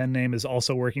under a pen name is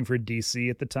also working for DC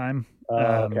at the time.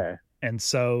 Okay. And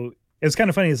so it was kind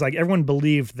of funny. It's like everyone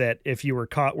believed that if you were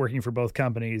caught working for both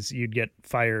companies, you'd get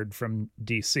fired from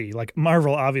DC. Like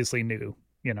Marvel obviously knew,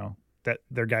 that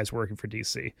their guys were working for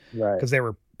DC. Right. Because they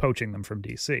were poaching them from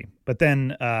DC. But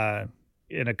then...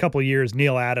 in a couple of years,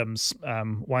 Neil Adams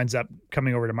winds up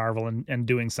coming over to Marvel and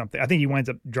doing something. I think he winds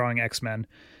up drawing X-Men.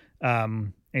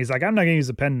 And he's like, I'm not going to use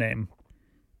a pen name.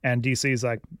 And DC's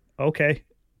like, okay.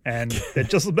 And it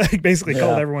just basically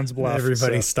called everyone's bluff.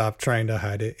 Everybody stopped trying to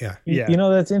hide it. Yeah. Yeah.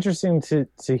 That's interesting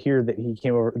to hear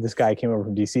that this guy came over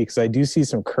from DC, because I do see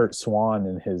some Kurt Swan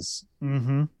in his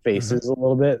faces a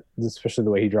little bit, especially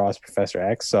the way he draws Professor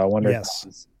X. So I wonder if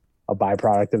that's a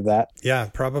byproduct of that. Yeah,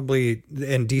 probably.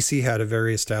 And DC had a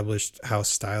very established house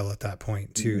style at that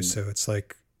point too. So it's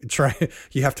like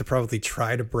you have to probably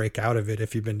try to break out of it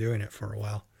if you've been doing it for a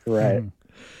while. Right.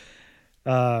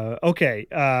 Okay.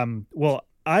 Well,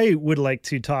 I would like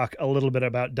to talk a little bit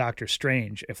about Doctor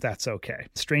Strange, if that's okay.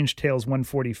 Strange Tales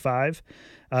 145,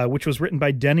 which was written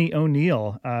by Denny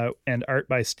O'Neil and art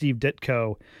by Steve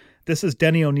Ditko. This is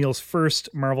Denny O'Neil's first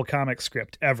Marvel comic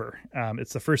script ever.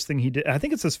 It's the first thing he did. I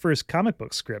think it's his first comic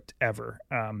book script ever.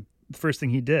 The first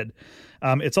thing he did.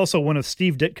 It's also one of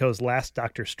Steve Ditko's last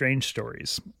Doctor Strange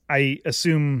stories. I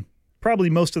assume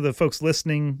probably most of the folks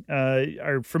listening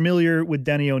are familiar with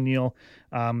Denny O'Neil.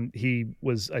 He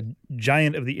was a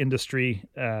giant of the industry,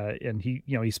 and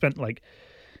he spent like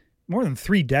more than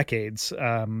 3 decades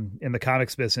in the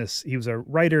comics business. He was a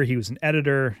writer. He was an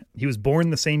editor. He was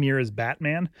born the same year as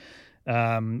Batman.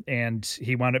 And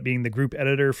he wound up being the group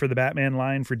editor for the Batman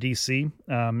line for DC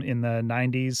in the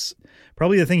 90s.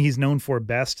 Probably the thing he's known for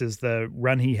best is the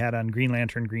run he had on Green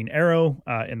Lantern, Green Arrow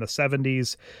in the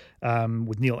 70s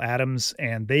with Neil Adams.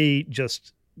 And they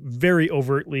just very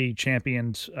overtly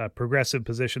championed progressive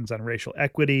positions on racial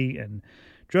equity and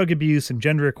drug abuse and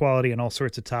gender equality and all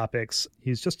sorts of topics.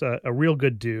 He's just a real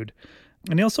good dude.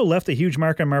 And he also left a huge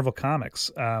mark on Marvel Comics.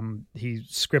 He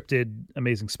scripted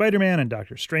Amazing Spider-Man and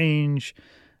Doctor Strange,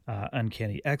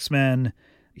 Uncanny X-Men.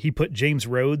 He put James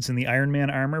Rhodes in the Iron Man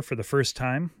armor for the first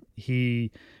time.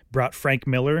 He brought Frank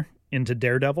Miller into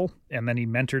Daredevil, and then he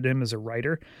mentored him as a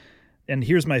writer. And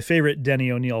here's my favorite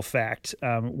Denny O'Neil fact.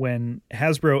 When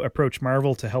Hasbro approached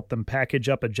Marvel to help them package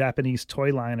up a Japanese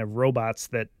toy line of robots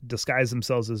that disguise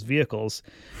themselves as vehicles,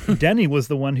 Denny was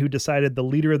the one who decided the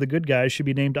leader of the good guys should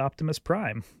be named Optimus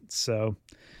Prime. So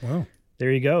Wow.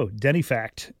 there you go. Denny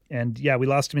fact. And yeah, we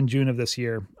lost him in June of this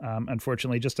year,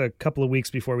 unfortunately, just a couple of weeks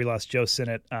before we lost Joe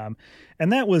Sinnott.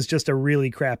 And that was just a really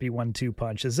crappy 1-2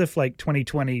 punch, as if like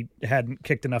 2020 hadn't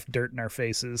kicked enough dirt in our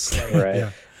faces. Like, Right.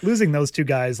 Yeah. losing those two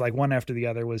guys like one after the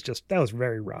other was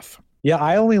very rough. Yeah,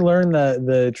 I only learned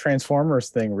the Transformers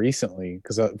thing recently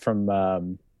because from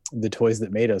the Toys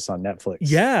That Made Us on Netflix.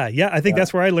 Yeah. I think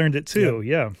that's where I learned it too.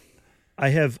 Yeah. I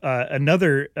have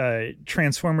another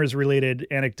Transformers related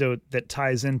anecdote that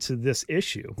ties into this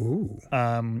issue. Ooh.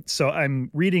 So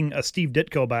I'm reading a Steve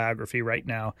Ditko biography right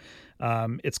now.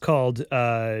 It's called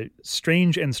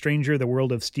Strange and Stranger, The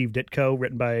World of Steve Ditko,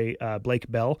 written by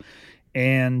Blake Bell.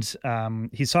 And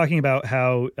he's talking about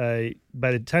how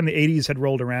by the time the 80s had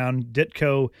rolled around,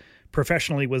 Ditko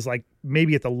professionally was like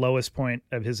maybe at the lowest point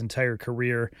of his entire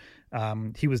career.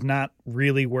 He was not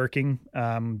really working.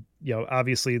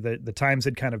 Obviously the times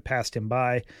had kind of passed him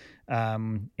by.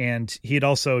 And he had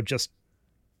also just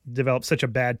developed such a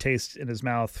bad taste in his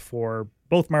mouth for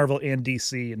both Marvel and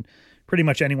DC and pretty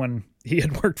much anyone he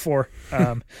had worked for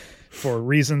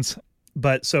reasons.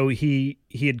 But so he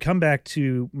had come back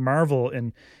to Marvel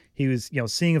and he was,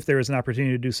 seeing if there was an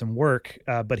opportunity to do some work,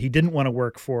 but he didn't want to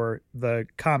work for the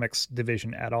comics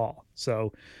division at all.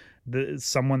 So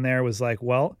someone there was like,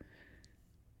 well,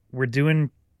 we're doing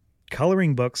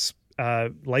coloring books,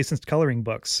 licensed coloring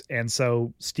books. And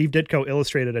so Steve Ditko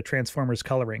illustrated a Transformers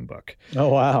coloring book. Oh,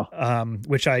 wow.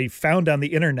 Which I found on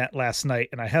the internet last night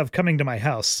and I have coming to my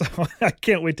house. So I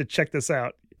can't wait to check this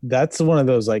out. That's one of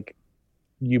those, like,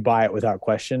 you buy it without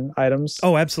question items.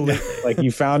 Oh, absolutely. Like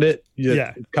you found it,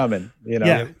 Yeah. it's coming,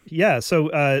 Yeah.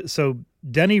 So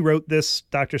Denny wrote this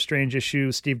Doctor Strange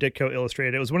issue. Steve Ditko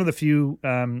illustrated it. It was one of the few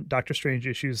Doctor Strange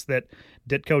issues that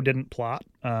Ditko didn't plot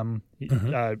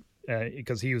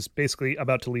because he was basically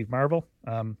about to leave Marvel.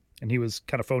 And he was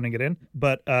kind of phoning it in.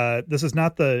 But this is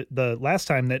not the last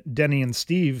time that Denny and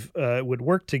Steve would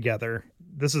work together.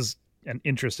 This is an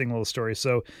interesting little story.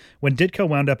 So when Ditko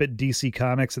wound up at DC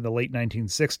Comics in the late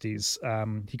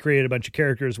 1960s, he created a bunch of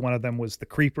characters. One of them was the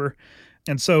Creeper.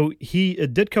 And so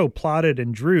Ditko plotted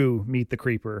and drew Meet the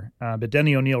Creeper, but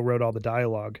Denny O'Neil wrote all the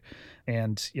dialogue.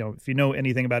 And, if you know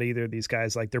anything about either of these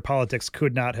guys, like their politics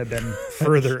could not have been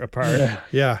further apart.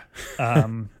 Yeah.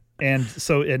 And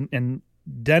so and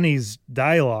Denny's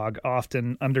dialogue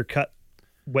often undercut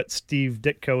what Steve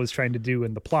Ditko was trying to do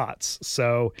in the plots.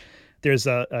 So there's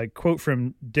a quote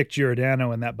from Dick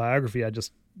Giordano in that biography I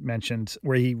just mentioned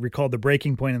where he recalled the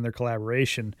breaking point in their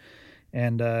collaboration.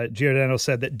 And Giordano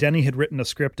said that Denny had written a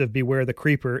script of Beware the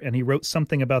Creeper, and he wrote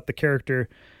something about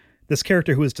this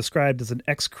character who was described as an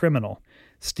ex-criminal.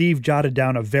 Steve jotted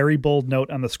down a very bold note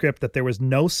on the script that there was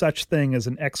no such thing as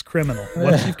an ex-criminal.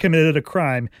 Once you've committed a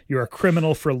crime, you're a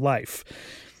criminal for life.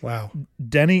 Wow.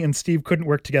 Denny and Steve couldn't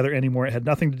work together anymore. It had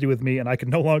nothing to do with me, and I could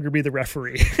no longer be the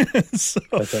referee. So,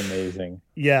 That's amazing.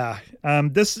 yeah.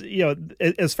 This,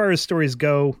 as far as stories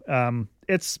go,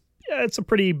 it's a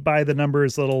pretty by the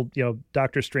numbers little,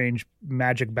 Doctor Strange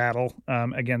magic battle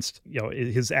against,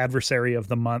 his adversary of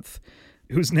the month,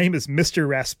 whose name is Mr.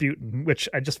 Rasputin, which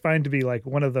I just find to be like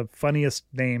one of the funniest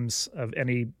names of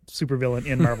any supervillain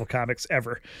in Marvel Comics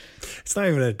ever. It's not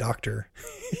even a doctor.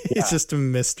 He's just a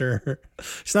mister.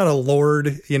 He's not a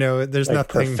lord. There's Like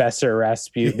nothing. Professor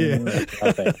Rasputin. Yeah.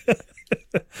 Nothing.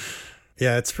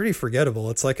 Yeah, it's pretty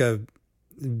forgettable. It's like a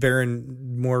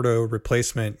Baron Mordo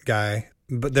replacement guy.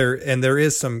 But there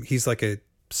is he's like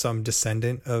some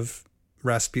descendant of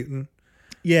Rasputin.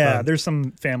 Yeah, there's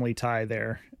some family tie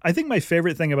there. I think my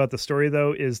favorite thing about the story,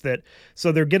 though, is that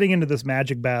so they're getting into this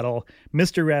magic battle.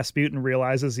 Mr. Rasputin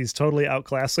realizes he's totally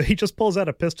outclassed, so he just pulls out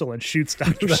a pistol and shoots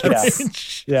Doctor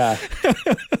Strange. Yeah.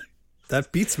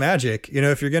 That beats magic,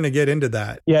 if you're going to get into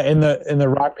that. Yeah. In the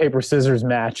rock, paper, scissors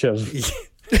match of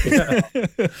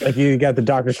Like you got the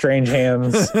Doctor Strange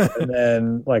hands, and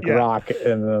then like rock,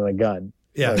 and then a gun.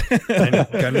 Yeah, and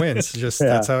gun wins. Just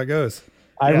that's how it goes.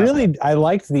 I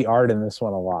liked the art in this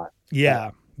one a lot.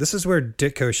 Yeah. This is where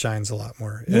Ditko shines a lot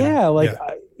more.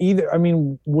 Either, I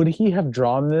mean, would he have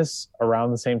drawn this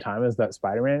around the same time as that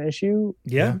Spider-Man issue?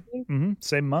 Yeah. Mm-hmm.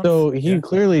 Same month. So he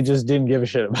clearly just didn't give a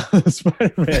shit about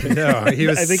Spider-Man. No, he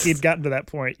was. I think he'd gotten to that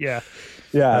point. Yeah.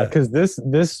 Yeah, because this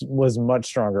was much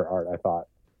stronger art, I thought.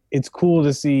 It's cool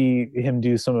to see him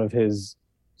do some of his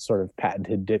sort of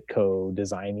patented Ditko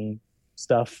designy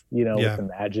stuff, with the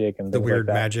magic and the weird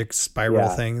like magic spiral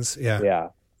things. Yeah. Yeah.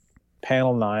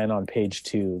 Panel 9 on page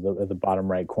 2, at the bottom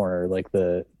right corner, like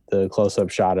the close-up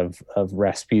shot of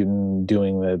Rasputin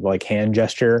doing the like hand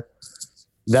gesture.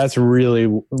 That's really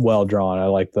well drawn. I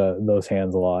like those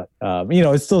hands a lot.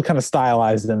 It's still kind of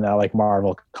stylized in that like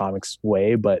Marvel Comics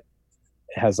way, but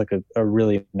it has like a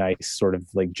really nice sort of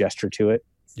like gesture to it.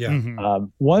 Yeah. Mm-hmm.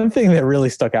 One thing that really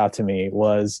stuck out to me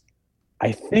was,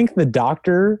 I think the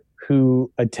doctor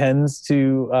who attends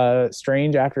to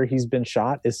Strange after he's been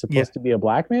shot is supposed to be a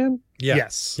black man. Yeah.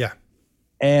 Yes. Yeah.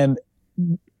 And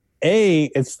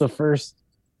it's the first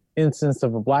instance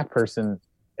of a black person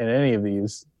in any of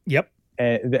these. Yep.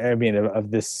 And I mean, of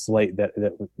this slate that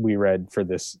we read for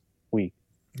this week.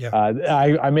 Yeah.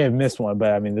 I may have missed one,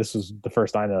 but I mean, this was the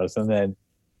first I noticed. And then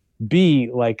B,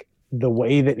 like the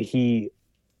way that he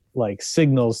like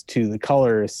signals to the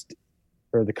colorist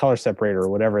or the color separator or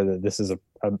whatever that this is a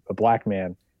black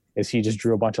man, is he just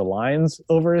drew a bunch of lines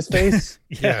over his face.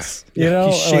 Yes. He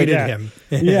shaded him.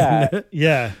 Yeah.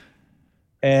 Yeah.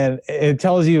 And it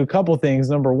tells you a couple things.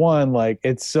 Number one, like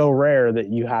it's so rare that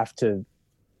you have to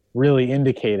really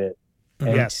indicate it.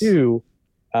 And Yes. two,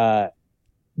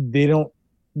 they don't,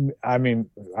 I mean,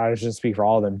 I shouldn't speak for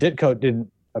all of them. Ditko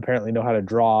didn't apparently know how to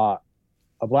draw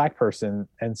a black person.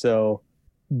 And so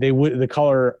the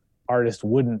color artist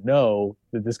wouldn't know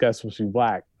that this guy's supposed to be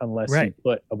black unless he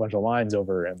put a bunch of lines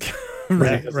over him.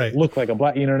 Right. Look like a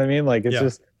black, you know what I mean? Like it's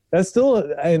just, that's still,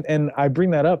 and I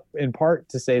bring that up in part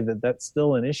to say that that's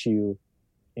still an issue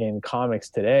in comics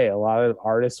today. A lot of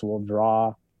artists will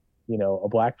draw, a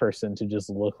black person to just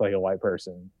look like a white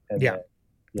person. And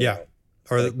Yeah.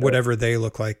 Or like whatever they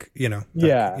look like,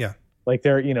 Yeah. Like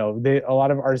a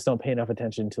lot of artists don't pay enough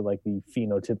attention to like the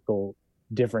phenotypical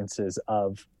differences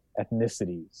of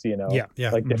ethnicities,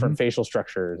 like different facial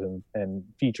structures and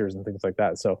features and things like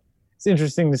that. So it's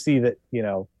interesting to see that,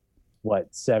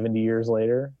 70 years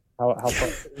later, how far,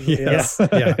 yes.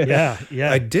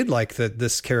 Yeah. I did like that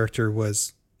this character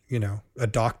was, a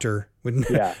doctor with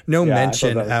no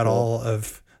mention at all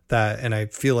of that. And I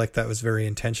feel like that was very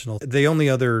intentional. The only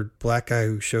other black guy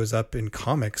who shows up in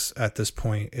comics at this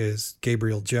point is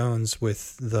Gabriel Jones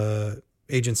with the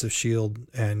Agents of S.H.I.E.L.D.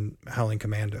 and Howling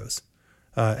Commandos.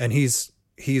 And he's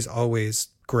always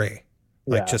gray.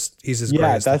 Like he's as gray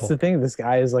as that's the thing. This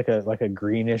guy is like a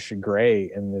greenish gray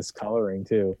in this coloring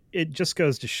too. It just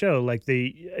goes to show like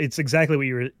it's exactly what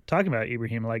you were talking about,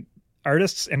 Ibrahim. Like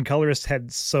artists and colorists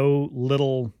had so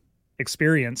little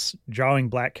experience drawing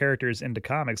black characters into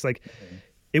comics. Like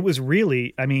it was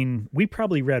really, I mean, we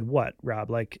probably read what, Rob,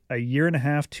 like a year and a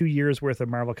half, 2 years worth of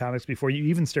Marvel comics before you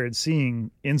even started seeing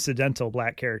incidental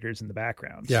black characters in the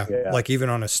background. Yeah. Like even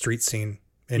on a street scene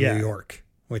in New York,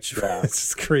 which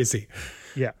is crazy.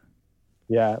 Yeah.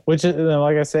 Yeah. Which,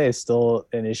 like I say, is still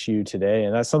an issue today.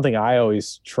 And that's something I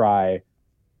always try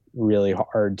really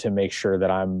hard to make sure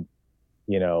that I'm,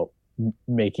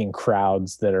 making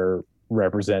crowds that are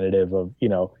representative of,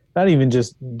 not even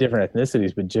just different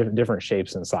ethnicities, but different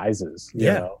shapes and sizes, you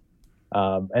know?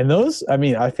 And those, I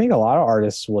mean, I think a lot of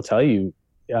artists will tell you,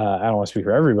 I don't want to speak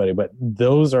for everybody, but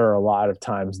those are a lot of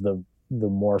times the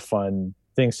more fun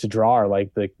things to draw are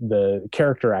like the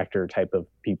character actor type of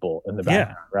people in the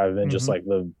background rather than just like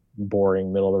the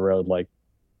boring middle of the road, like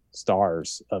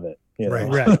stars of it.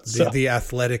 Right. So, the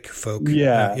athletic folk.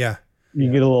 Yeah. You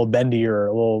get a little bendier,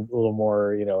 a little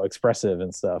more, expressive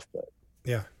and stuff, but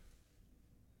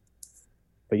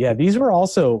yeah, these were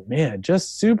also, man,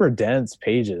 just super dense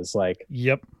pages. Like,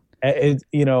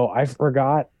 I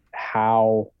forgot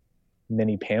how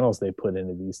many panels they put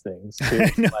into these things too.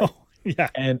 I know.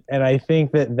 Like, and I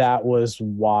think that was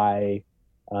why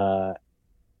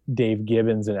Dave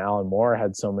Gibbons and Alan Moore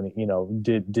had so many,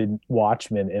 did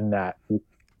Watchmen in that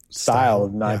style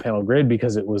of 9-panel grid,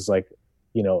 because it was like,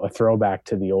 a throwback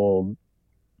to the old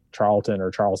Charlton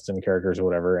or Charleston characters or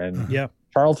whatever. And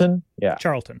Charlton.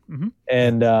 Mm-hmm.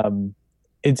 And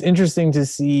it's interesting to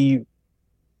see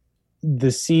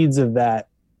the seeds of that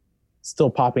still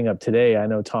popping up today. I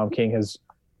know Tom King has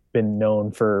been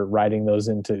known for writing those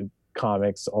into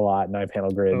comics a lot,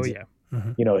 9-panel grids. Oh yeah.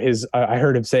 you know, I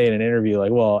heard him say in an interview,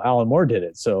 like, well, Alan Moore did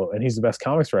it. So, and he's the best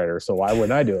comics writer. So why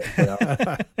wouldn't I do it? You know?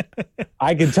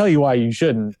 I can tell you why you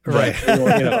shouldn't. Right.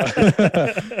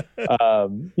 But,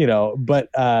 you know, but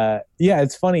yeah,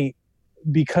 it's funny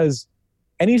because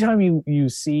anytime you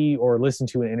see or listen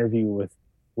to an interview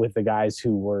with the guys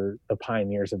who were the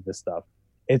pioneers of this stuff,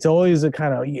 it's always a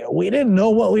kind of, we didn't know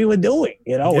what we were doing,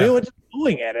 you know, we were just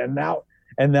doing it. And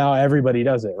now everybody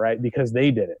does it, right? Because they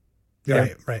did it.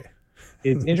 Right.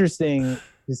 It's interesting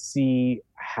to see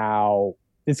how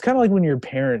it's kind of like when your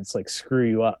parents like screw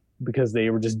you up because they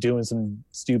were just doing some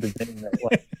stupid thing that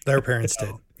like Their parents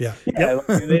did. Yeah. like,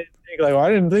 they think like, well, I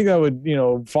didn't think that would, you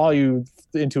know, follow you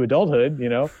into adulthood, you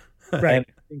know. Right. And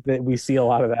I think that we see a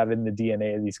lot of that in the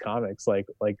DNA of these comics, like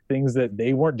things that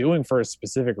they weren't doing for a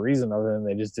specific reason other than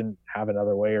they just didn't have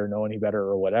another way or know any better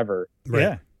or whatever. Right.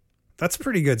 Yeah. That's a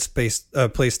pretty good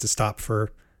place to stop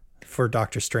for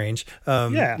Doctor Strange.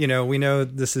 You know, we know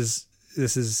this is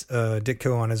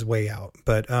Ditko on his way out,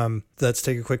 but let's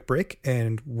take a quick break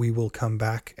and we will come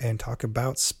back and talk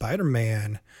about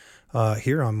Spider-Man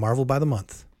here on Marvel by the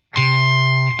Month.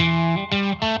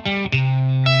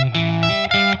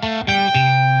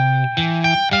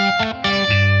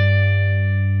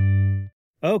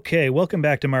 Okay, welcome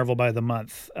back to Marvel by the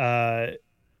Month.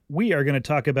 We are going to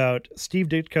talk about Steve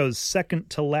Ditko's second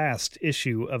to last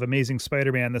issue of Amazing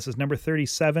Spider-Man. This is number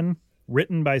 37,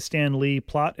 written by Stan Lee,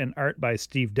 plot and art by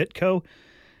Steve Ditko.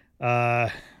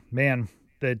 Man,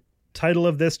 the title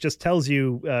of this just tells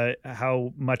you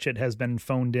how much it has been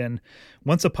phoned in.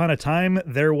 Once upon a time,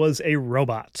 there was a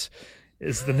robot,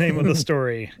 is the name of the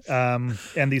story. And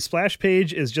the splash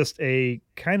page is just a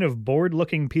kind of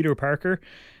bored-looking Peter Parker.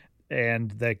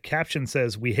 And the caption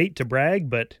says, "We hate to brag,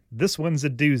 but this one's a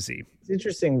doozy." It's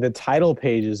interesting. The title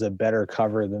page is a better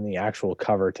cover than the actual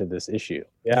cover to this issue.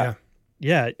 Yeah.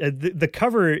 The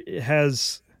cover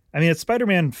has, I mean, it's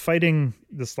Spider-Man fighting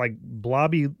this like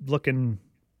blobby looking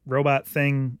robot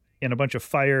thing in a bunch of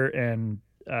fire and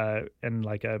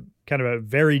like a kind of a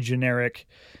very generic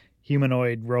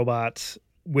humanoid robot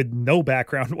with no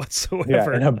background whatsoever.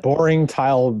 Yeah, in a boring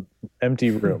tiled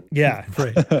empty room. Yeah.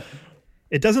 Right.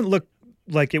 It doesn't look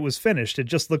like it was finished. It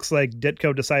just looks like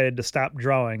Ditko decided to stop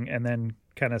drawing and then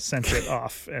kind of sent it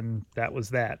off, and that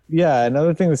was that. Yeah,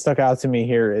 another thing that stuck out to me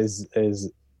here is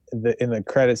in the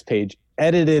credits page,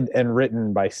 edited and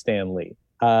written by Stan Lee.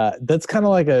 That's kind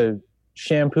of like a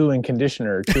shampoo and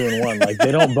conditioner 2-in-1. Like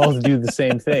they don't both do the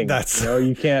same thing. You know,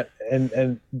 you can't,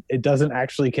 and it doesn't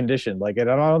actually condition. Like I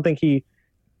don't think he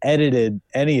edited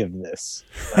any of this.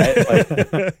 Right?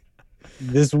 Like.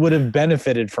 This would have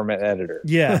benefited from an editor.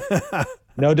 Yeah.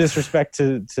 No disrespect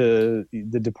to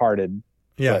The Departed.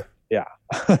 Yeah. Yeah.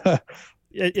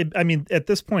 I mean, at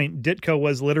this point, Ditko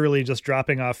was literally just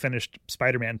dropping off finished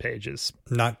Spider-Man pages.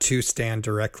 Not to Stan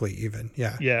directly even.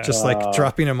 Yeah. Yeah. Just like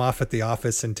dropping him off at the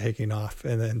office and taking off,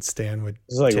 and then Stan would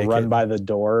just like take run it by the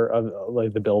door of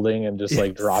like the building and just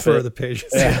like drop for it. the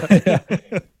pages.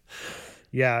 Yeah.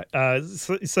 Yeah.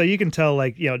 So you can tell,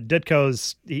 like, you know,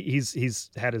 Ditko's he's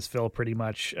had his fill pretty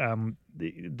much.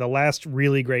 The last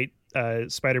really great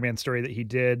Spider-Man story that he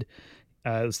did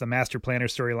was the Master Planner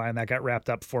storyline that got wrapped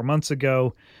up 4 months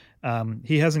ago.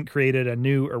 He hasn't created a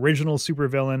new original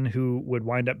supervillain who would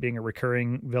wind up being a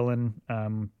recurring villain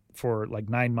for like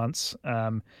 9 months.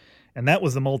 And that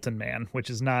was the Molten Man, which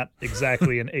is not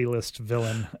exactly an A-list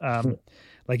villain.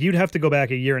 Like you'd have to go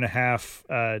back a year and a half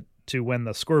to when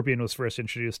the Scorpion was first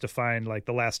introduced to find like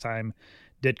the last time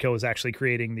Ditko was actually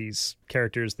creating these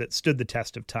characters that stood the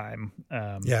test of time.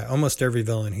 Yeah, almost every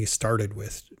villain he started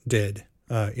with did.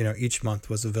 You know, each month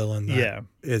was a villain that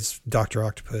is Dr.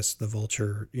 Octopus, the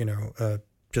Vulture, you know,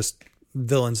 just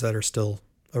villains that are still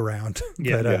around.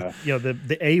 Yeah, But, you know,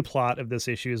 the A plot of this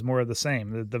issue is more of the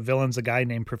same. The villain's a guy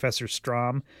named Professor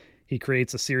Strom. He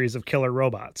creates a series of killer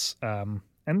robots, and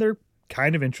they're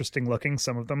kind of interesting looking,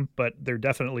 some of them, but they're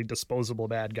definitely disposable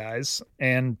bad guys.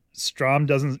 And Strom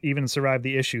doesn't even survive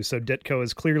the issue, so Ditko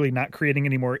is clearly not creating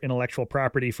any more intellectual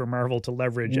property for Marvel to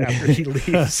leverage after he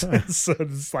leaves. So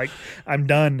it's like, I'm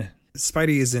done.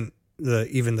 Spidey isn't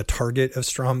even the target of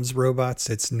Strom's robots.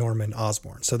 It's Norman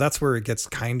Osborn. So that's where it gets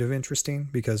kind of interesting,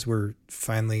 because we're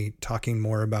finally talking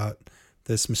more about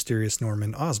this mysterious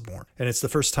Norman Osborn. And it's the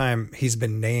first time he's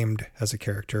been named as a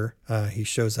character. He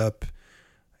shows up.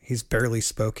 He's barely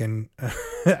spoken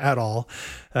at all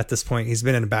at this point. He's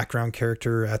been in a background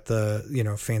character at the, you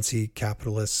know, fancy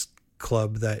capitalist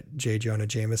club that J. Jonah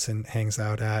Jameson hangs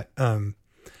out at.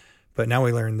 But now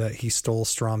we learn that he stole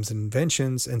Strom's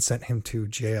inventions and sent him to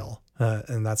jail.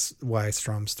 And that's why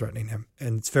Strom's threatening him.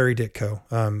 And it's very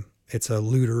Ditko. It's a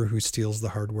looter who steals the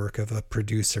hard work of a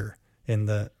producer in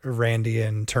the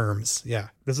Randian terms. Yeah.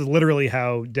 This is literally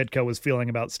how Ditko was feeling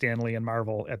about Stan Lee and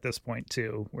Marvel at this point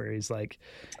too, where he's like,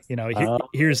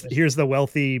 here's the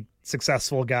wealthy,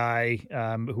 successful guy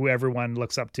who everyone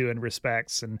looks up to and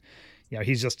respects, and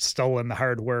he's just stolen the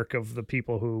hard work of the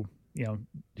people who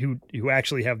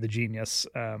actually have the genius.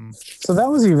 So that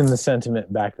was even the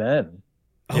sentiment back then.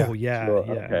 Oh yeah.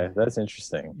 Okay, that's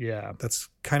interesting. Yeah, that's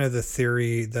kind of the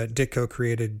theory that Ditko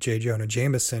created J. Jonah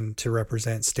Jameson to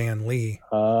represent Stan Lee.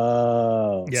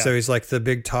 Oh, yeah. So he's like the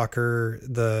big talker,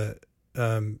 the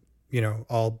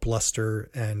all bluster,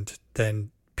 and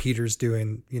then Peter's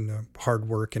doing hard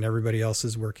work, and everybody else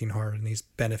is working hard, and he's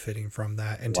benefiting from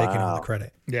that and taking all the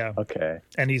credit. Yeah. Okay.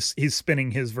 And he's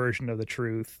spinning his version of the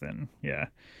truth, and yeah.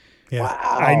 Yeah.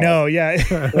 Wow. I know. Yeah.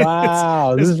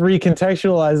 Wow. This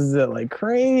recontextualizes it like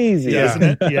crazy. Yeah. Isn't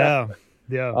it? Yeah.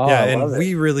 Yeah. Oh, yeah. I And love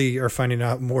we really are finding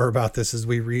out more about this as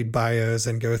we read bios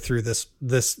and go through this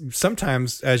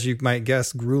sometimes, as you might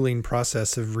guess, grueling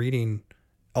process of reading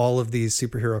all of these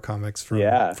superhero comics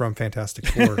from Fantastic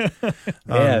Four.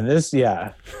 Man,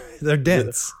 they're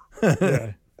dense.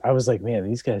 Yeah. I was like, man,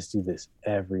 these guys do this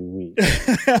every week.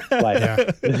 I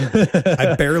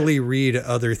barely read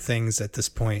other things at this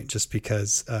point just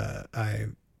because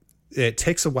it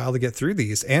takes a while to get through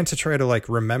these and to try to like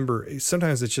remember.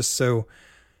 Sometimes it's just so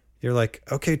you're like,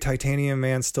 okay, Titanium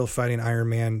Man's still fighting Iron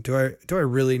Man. Do I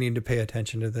really need to pay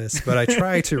attention to this? But I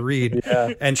try to read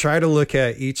and try to look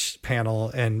at each panel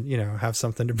and have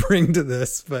something to bring to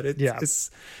this. But it's there's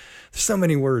so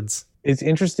many words. It's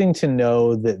interesting to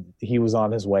know that he was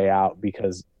on his way out,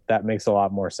 because that makes a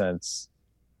lot more sense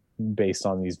based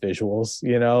on these visuals,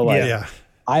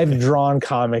 I've drawn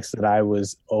comics that I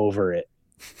was over it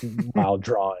while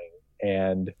drawing.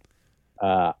 And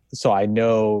so I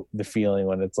know the feeling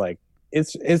when it's like,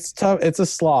 it's tough. It's a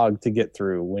slog to get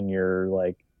through when you're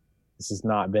like, this has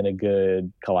not been a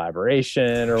good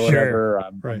collaboration or whatever.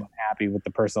 I'm happy with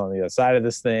the person on the other side of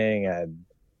this thing. And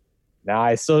now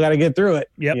I still got to get through it.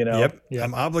 Yep.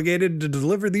 I'm obligated to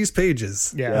deliver these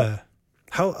pages. Yeah.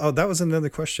 That was another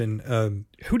question.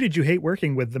 Who did you hate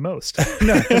working with the most?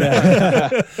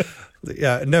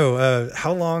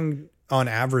 How long on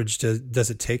average does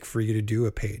it take for you to do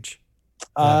a page?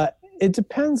 It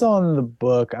depends on the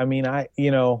book. I mean,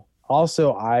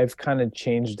 also I've kind of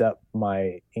changed up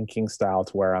my inking style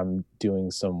to where I'm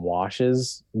doing some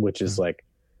washes, which is like,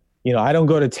 I don't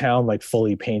go to town like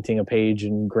fully painting a page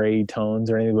in gray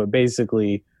tones or anything, but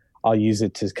basically I'll use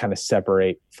it to kind of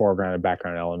separate foreground and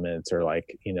background elements, or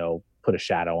like, put a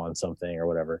shadow on something or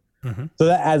whatever. Mm-hmm. So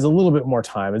that adds a little bit more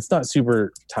time. It's not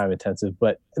super time intensive,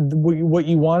 but what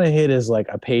you want to hit is like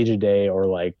a page a day, or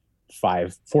like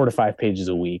 4 to 5 pages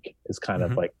a week is kind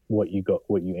of like what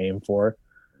you aim for.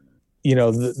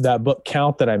 That book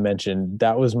Count that I mentioned,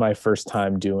 that was my first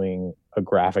time doing a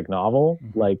graphic novel,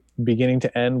 like beginning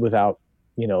to end, without,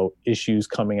 issues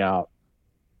coming out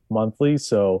monthly.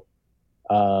 So,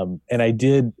 and I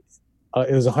did,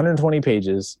 it was 120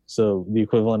 pages. So the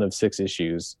equivalent of 6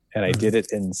 issues. And I did it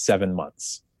in 7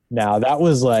 months. Now that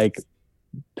was like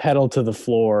pedal to the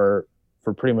floor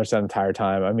for pretty much that entire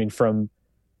time. I mean, from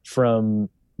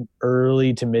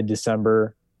early to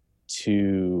mid-December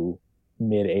to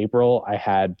mid-April, I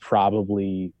had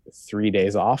probably 3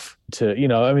 days off there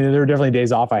were definitely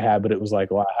days off I had, but it was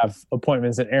like, well, I have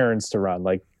appointments and errands to run.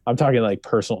 Like, I'm talking like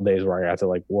personal days where I have to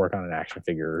like work on an action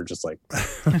figure, or just like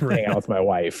hang out with my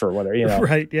wife or whatever,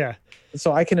 Right. Yeah.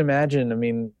 So I can imagine, I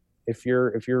mean, if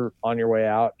you're on your way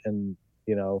out and,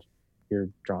 you're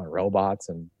drawing robots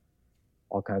and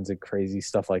all kinds of crazy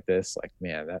stuff like this, like,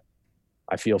 man, that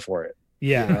I feel for it.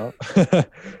 Yeah.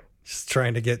 Just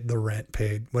trying to get the rent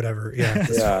paid, whatever. Yeah.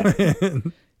 Yeah.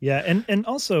 Yeah. And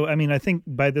also, I mean, I think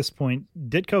by this point,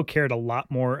 Ditko cared a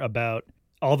lot more about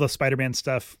all the Spider-Man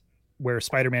stuff where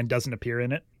Spider-Man doesn't appear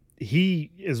in it.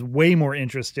 He is way more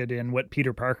interested in what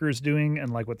Peter Parker is doing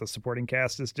and like what the supporting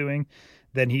cast is doing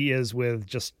than he is with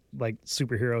just like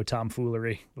superhero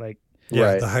tomfoolery. Like,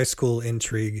 yeah, the high school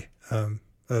intrigue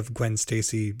of Gwen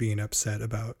Stacy being upset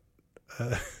about.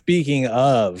 Speaking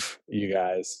of, you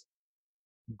guys,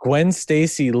 Gwen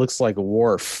Stacy looks like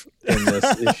Worf in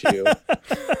this issue.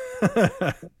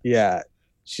 Yeah,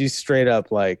 she's straight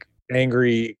up like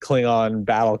angry Klingon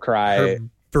battle cry.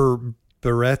 Her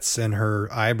barrettes and her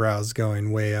eyebrows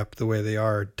going way up the way they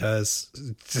are does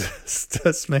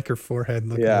make her forehead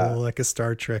look a little like a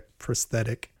Star Trek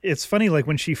prosthetic. It's funny, like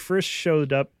when she first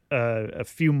showed up a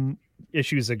few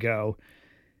issues ago,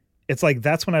 it's like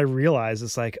that's when I realized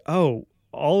it's like, oh,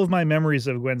 all of my memories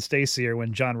of Gwen Stacy are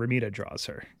when John Romita draws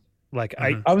her. Like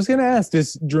I was gonna ask,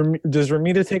 does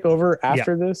Romita take over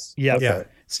after this? Yeah. Okay. Yeah.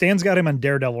 Stan's got him on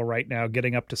Daredevil right now,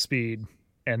 getting up to speed,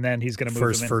 and then he's going to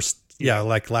move him in. First,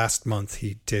 like last month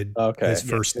he did his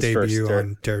first His debut first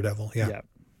on Daredevil. Yeah. Yeah.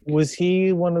 Was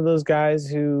he one of those guys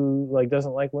who like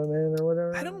doesn't like women or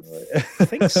whatever? I don't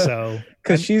think so.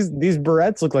 Because these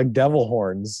barrettes look like devil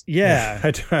horns. Yeah.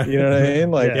 You know what I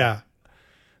mean? Like, Yeah.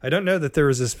 I don't know that there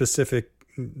was a specific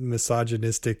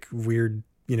misogynistic, weird,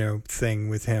 thing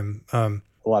with him. a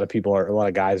lot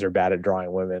of guys are bad at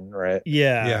drawing women, right?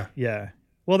 Yeah.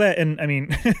 Well, that, and I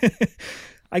mean,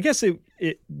 I guess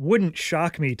it wouldn't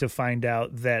shock me to find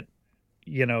out that,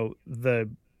 the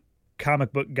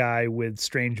comic book guy with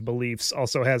strange beliefs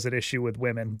also has an issue with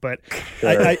women, but Sure.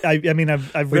 I mean,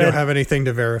 I've We read, don't have anything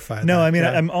to verify. no, that. I mean,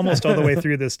 Yeah. I'm almost all the way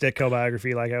through this Ditko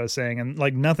biography, like I was saying, and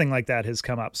like nothing like that has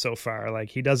come up so far. Like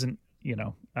he doesn't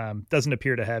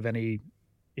appear to have any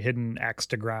hidden axe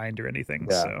to grind or anything.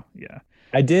 Yeah. So yeah.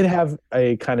 I did have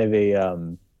a kind of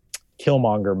a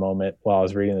Killmonger moment while I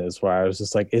was reading this, where I was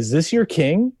just like, "Is this your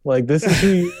king? Like, this is who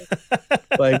you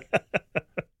like?"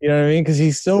 You know what I mean? Because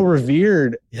he's so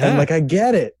revered, and like I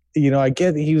get it. I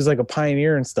get that he was like a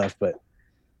pioneer and stuff, but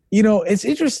it's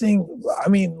interesting. I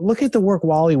mean, look at the work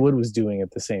Wally Wood was doing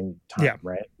at the same time, Yeah.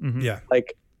 right? Mhm. Yeah.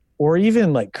 Like, or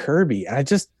even like Kirby. I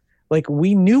just like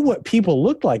we knew what people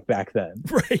looked like back then.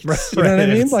 Right. You know what I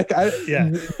mean? It's- Like,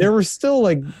 there were still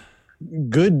like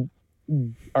good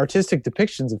artistic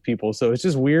depictions of people. So it's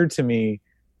just weird to me.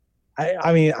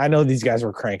 I mean, I know these guys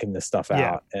were cranking this stuff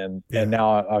Yeah. out, and Yeah. now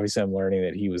obviously I'm learning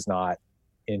that he was not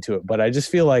into it. But I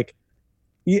just feel like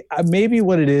maybe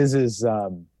what it is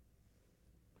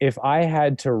if I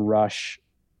had to rush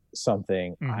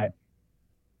something, Mhm.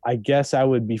 I guess I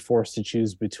would be forced to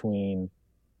choose between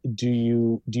do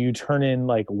you turn in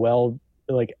like well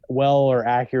or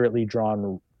accurately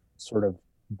drawn sort of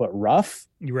but rough,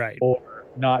 Right. or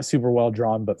not super well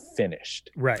drawn but finished.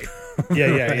 Right.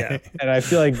 Yeah. And I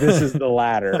feel like this is the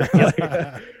latter.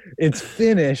 Like, it's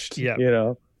finished.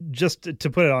 Yeah. Just to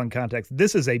put it all in context,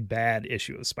 this is a bad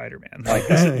issue of Spider-Man. Like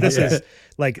this Yeah. is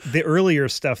like the earlier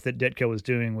stuff that Ditko was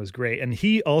doing was great. And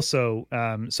he also,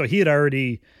 so he had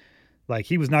already, like,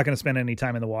 he was not going to spend any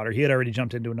time in the water. He had already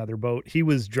jumped into another boat. He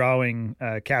was drawing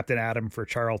Captain Atom for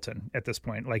Charlton at this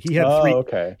point. Like he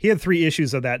had he had 3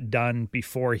 issues of that done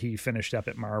before he finished up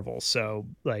at Marvel. So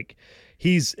like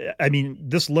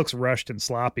this looks rushed and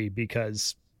sloppy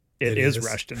because it is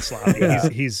rushed and sloppy. Yeah.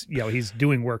 He's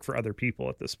doing work for other people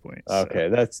at this point. So. Okay,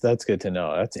 that's good to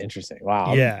know. That's interesting.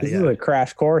 Wow. This is Yeah. a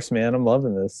crash course, man. I'm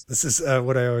loving this. This is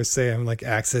what I always say. I'm like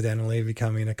accidentally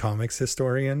becoming a comics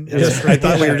historian. Yeah. I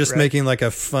thought we were Right, just right. making like a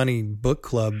funny book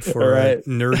club for Right. a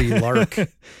nerdy lark.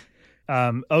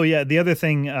 The other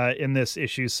thing in this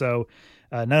issue, so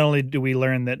not only do we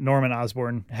learn that Norman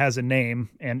Osborn has a name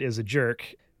and is a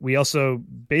jerk, we also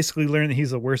basically learn that he's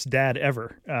the worst dad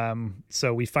ever.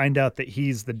 So we find out that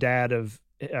he's the dad of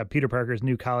Peter Parker's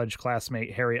new college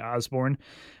classmate, Harry Osborn.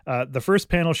 The first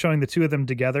panel showing the two of them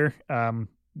together,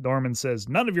 Norman says,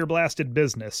 "None of your blasted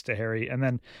business" to Harry. And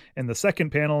then in the second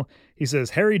panel, he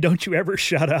says, "Harry, don't you ever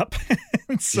shut up."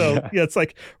 So it's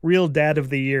like real dad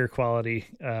of the year quality.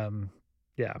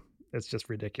 It's just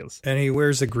ridiculous. And he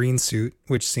wears a green suit,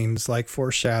 which seems like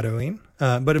foreshadowing,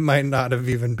 but it might not have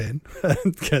even been,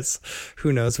 because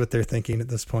who knows what they're thinking at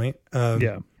this point.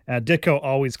 Ditko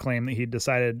always claimed that he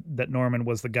decided that Norman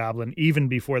was the Goblin even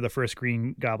before the first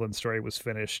Green Goblin story was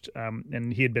finished,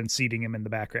 and he had been seeding him in the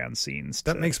background scenes.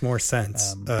 That makes more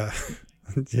sense.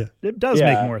 Yeah. It does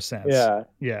make more sense.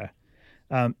 Yeah.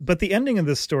 But the ending of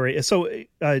this story, so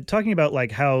talking about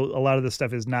like how a lot of this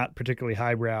stuff is not particularly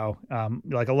highbrow,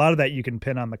 like a lot of that you can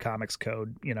pin on the comics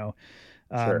code,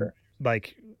 Sure.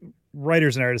 like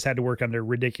writers and artists had to work under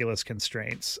ridiculous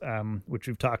constraints, which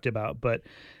we've talked about. But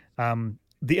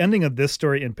the ending of this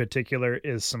story in particular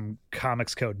is some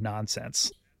comics code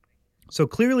nonsense. So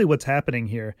clearly what's happening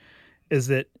here is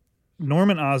that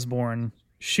Norman Osborn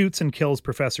shoots and kills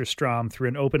Professor Strom through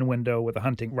an open window with a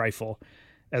hunting rifle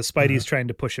as Spidey's trying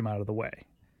to push him out of the way.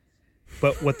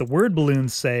 But what the word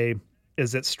balloons say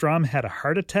is that Strom had a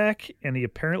heart attack and he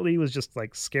apparently was just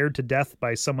like scared to death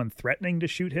by someone threatening to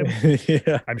shoot him.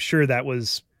 Yeah. I'm sure that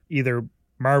was either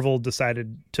Marvel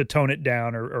decided to tone it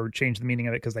down or change the meaning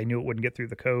of it because they knew it wouldn't get through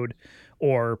the code,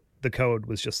 or the code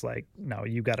was just like, no,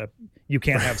 you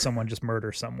can't have someone just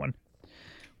murder someone.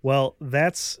 Well,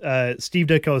 that's Steve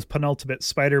Ditko's penultimate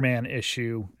Spider-Man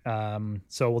issue.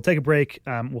 So we'll take a break.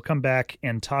 We'll come back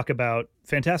and talk about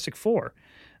Fantastic Four,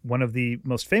 one of the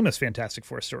most famous Fantastic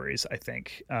Four stories, I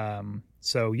think. Don't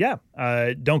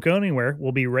go anywhere.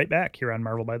 We'll be right back here on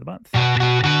Marvel by the Month.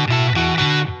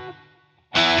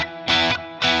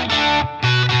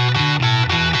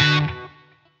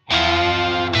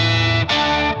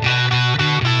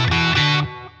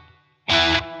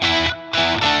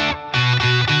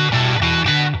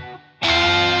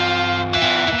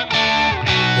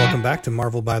 back to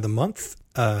Marvel by the Month.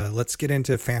 Let's get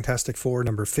into Fantastic Four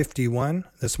number 51.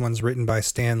 This one's written by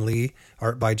Stan Lee,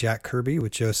 art by Jack Kirby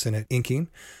with Joe Sinnott inking.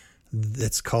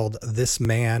 It's called This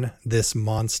Man, This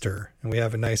Monster. And we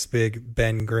have a nice big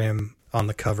Ben Grimm on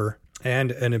the cover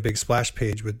and a big splash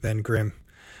page with Ben Grimm.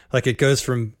 Like it goes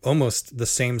from almost the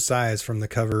same size from the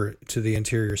cover to the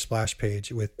interior splash page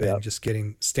with Ben just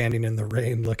standing in the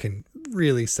rain looking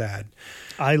really sad.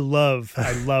 I love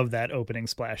that opening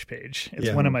splash page.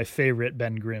 It's one of my favorite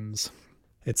Ben Grimms.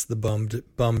 It's the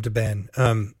bummed Ben.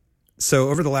 So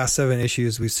over the last 7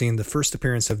 issues, we've seen the first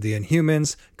appearance of the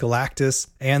Inhumans, Galactus,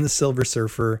 and the Silver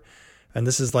Surfer. And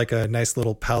this is like a nice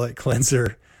little palate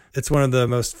cleanser. It's one of the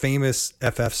most famous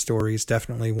FF stories,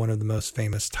 definitely one of the most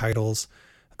famous titles.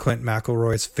 Clint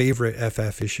McElroy's favorite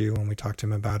FF issue when we talked to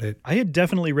him about it. I had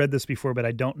definitely read this before, but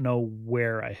I don't know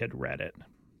where I had read it.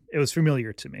 It was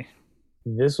familiar to me.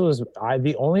 This was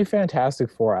the only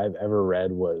Fantastic Four I've ever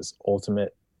read was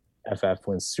Ultimate FF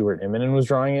when Stuart Immonen was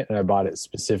drawing it, and I bought it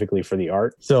specifically for the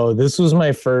art. So this was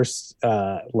my first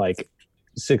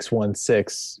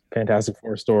 616 Fantastic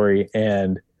Four story,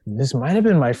 and this might have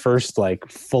been my first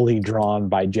fully drawn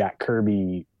by Jack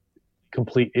Kirby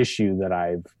complete issue that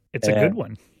I've. It's a good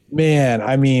one. Man,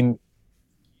 I mean,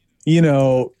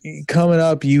 coming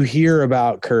up, you hear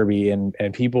about Kirby and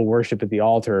people worship at the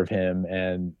altar of him,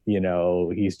 and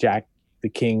he's Jack the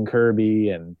King Kirby,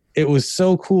 and it was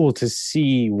so cool to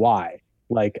see why.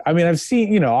 I've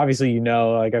seen, obviously,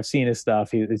 I've seen his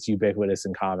stuff. It's ubiquitous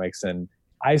in comics, and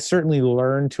I certainly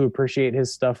learned to appreciate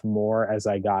his stuff more as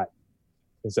I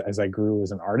grew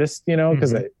as an artist,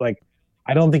 because I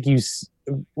don't think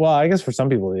I guess for some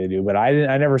people they do, but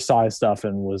I never saw his stuff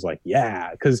and was like,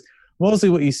 yeah, because mostly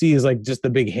what you see is just the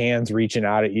big hands reaching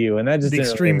out at you, and that just the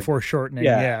extreme foreshortening.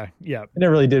 Yeah. It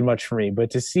never really did much for me.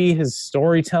 But to see his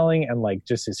storytelling and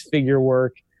just his figure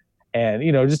work, and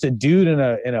just a dude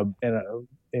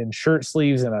in shirt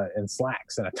sleeves and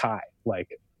slacks and a tie,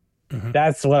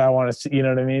 that's what I want to see. You know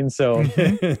what I mean? So,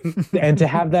 and to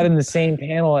have that in the same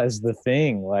panel as the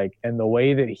Thing, and the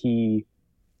way that he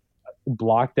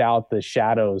blocked out the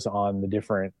shadows on the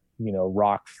different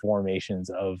rock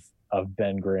formations of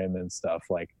Ben Grimm and stuff,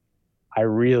 I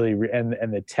really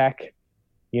and the tech,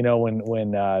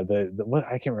 when the what,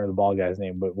 I can't remember the bald guy's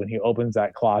name, but when he opens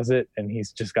that closet and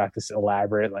he's just got this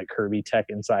elaborate Kirby tech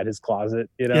inside his closet,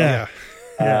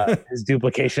 his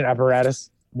duplication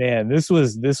apparatus, man, this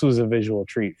was a visual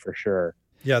treat for sure.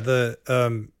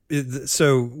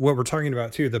 So what we're talking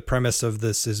about too, the premise of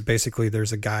this is basically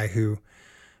there's a guy who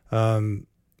I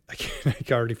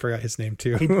already forgot his name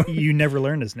too. You never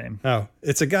learned his name. Oh,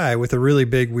 it's a guy with a really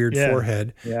big, weird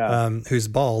forehead, who's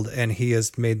bald, and he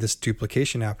has made this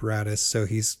duplication apparatus. So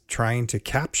he's trying to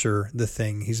capture the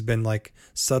Thing. He's been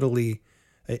subtly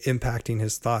impacting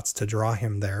his thoughts to draw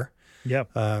him there. Yep.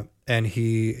 And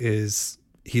he's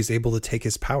able to take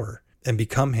his power and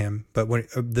become him. But when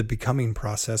the becoming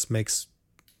process makes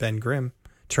Ben Grimm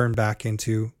turn back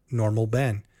into normal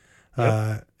Ben.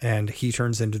 Yep. And he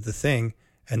turns into the Thing,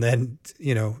 and then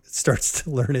starts to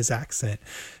learn his accent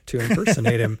to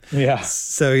impersonate him.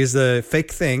 So he's the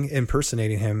fake Thing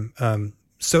impersonating him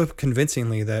so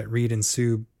convincingly that Reed and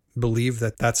Sue believe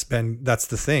that that's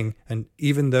the Thing. And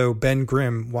even though Ben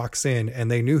Grimm walks in,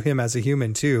 and they knew him as a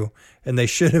human too, and they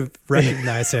should have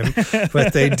recognized him,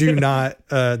 but they do not.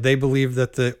 They believe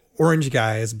that the orange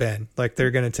guy is Ben.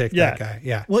 They're going to take that guy.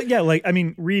 Yeah. Well, yeah.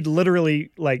 Reed literally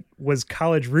was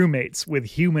college roommates with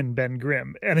human Ben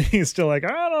Grimm, and he's still I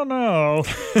don't know.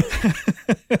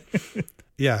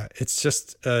 Yeah. It's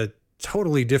just a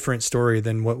totally different story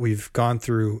than what we've gone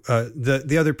through.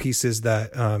 The other piece is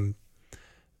that,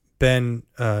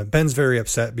 Ben's very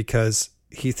upset because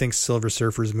he thinks Silver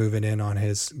Surfer's moving in on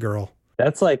his girl.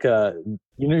 That's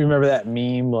you remember that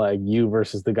meme, you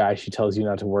versus the guy she tells you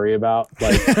not to worry about?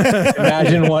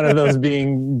 Imagine one of those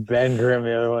being Ben Grimm,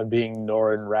 the other one being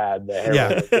Norrin Rad, the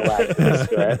heroine of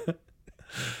Galactus, right?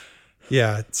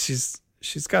 Yeah, she's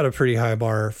got a pretty high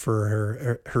bar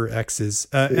for her exes.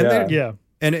 And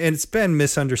it's been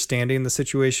misunderstanding the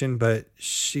situation, but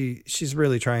she's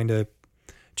really trying to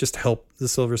just help the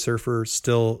Silver Surfer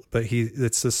still, but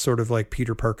it's this sort of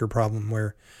Peter Parker problem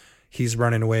where he's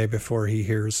running away before he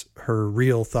hears her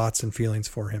real thoughts and feelings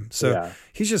for him. So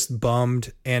he's just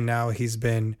bummed. And now he's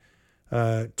been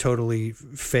totally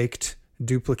faked,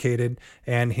 duplicated,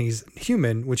 and he's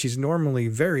human, which he's normally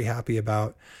very happy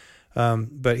about.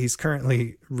 But he's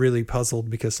currently really puzzled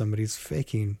because somebody's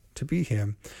faking to be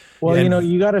him. Well,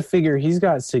 you got to figure he's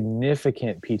got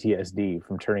significant PTSD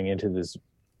from turning into this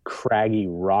craggy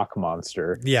rock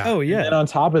monster. Yeah. Oh yeah. And on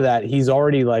top of that, he's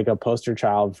already like a poster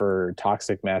child for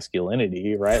toxic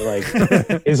masculinity, right?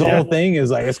 Like his whole thing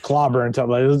is like it's clobber and stuff.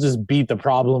 Like he'll just beat the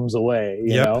problems away,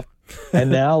 you know.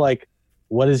 And now, like,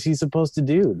 what is he supposed to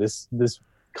do? This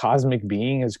cosmic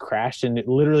being has crashed and it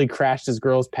literally crashed his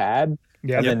girl's pad.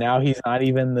 Yeah. And then now he's not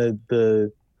even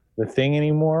the thing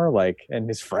anymore. Like, and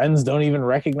his friends don't even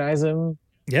recognize him.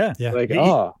 Yeah. Yeah. Like,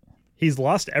 he's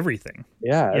lost everything.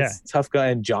 Yeah, it's a tough guy.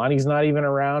 And Johnny's not even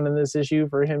around in this issue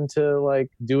for him to like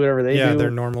do whatever they do. Yeah,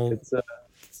 they're normal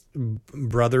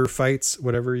brother fights,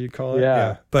 whatever you call it.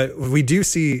 Yeah. But we do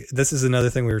see, this is another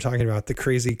thing we were talking about, the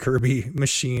crazy Kirby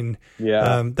machine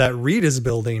that Reed is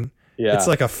building. Yeah. It's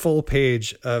like a full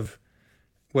page of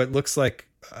what looks like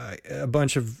a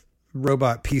bunch of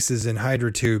robot pieces in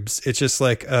hydro tubes. It's just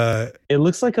like it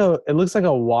looks like a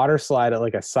water slide at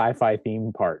like a sci-fi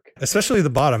theme park. Especially the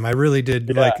bottom. I really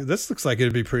did like this. Looks like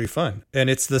it'd be pretty fun. And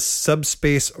it's the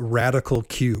Subspace Radical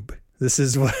Cube. This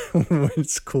is what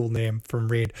it's a cool name from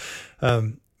Reed.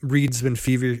 Reed's been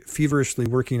feverishly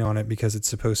working on it because it's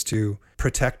supposed to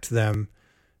protect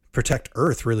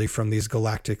Earth really from these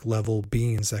galactic level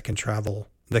beings that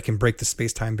can break the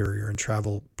space-time barrier and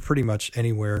travel pretty much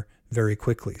anywhere very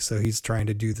quickly. So he's trying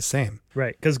to do the same.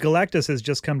 Right. Because Galactus has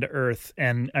just come to Earth.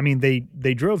 And I mean,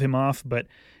 they drove him off, but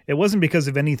it wasn't because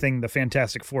of anything the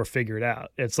Fantastic Four figured out.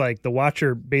 It's like the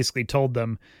Watcher basically told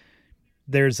them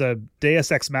there's a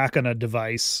Deus Ex Machina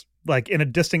device, like in a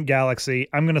distant galaxy.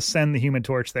 I'm going to send the Human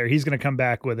Torch there. He's going to come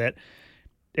back with it.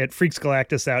 It freaks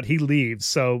Galactus out. He leaves.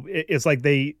 So it's like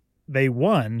they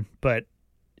won, but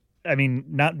I mean,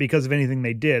 not because of anything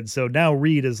they did. So now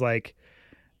Reed is like,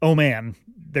 oh man,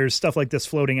 there's stuff like this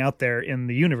floating out there in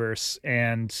the universe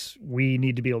and we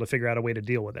need to be able to figure out a way to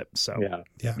deal with it. So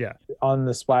yeah. On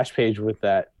the splash page with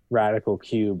that radical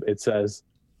cube, it says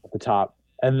at the top,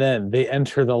 and then they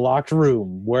enter the locked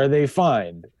room where they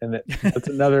find, and that's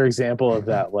another example of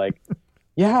that. Like,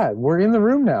 yeah, we're in the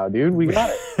room now, dude. We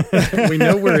got it. We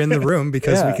know we're in the room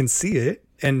because we can see it.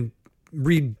 And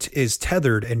Reed is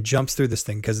tethered and jumps through this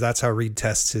thing because that's how Reed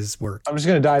tests his work. I'm just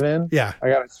going to dive in. Yeah. I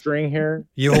got a string here.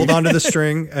 You hold on to the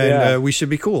string and we should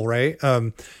be cool, right?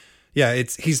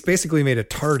 He's basically made a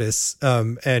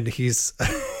TARDIS and he's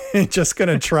just going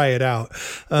to try it out.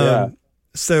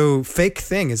 So Fake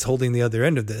Thing is holding the other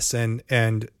end of this and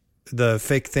the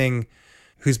Fake Thing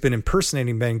who's been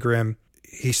impersonating Ben Grimm,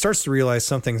 he starts to realize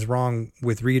something's wrong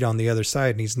with Reed on the other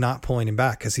side and he's not pulling him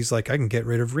back because he's like, I can get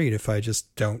rid of Reed if I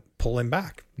just don't pull him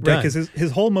back. Right, because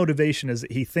his whole motivation is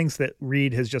that he thinks that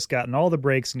Reed has just gotten all the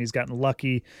breaks and he's gotten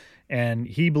lucky and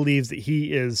he believes that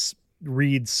he is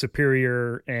Reed's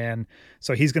superior, and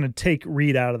so he's going to take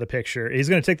Reed out of the picture. He's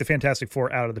going to take the Fantastic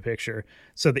Four out of the picture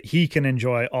so that he can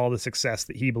enjoy all the success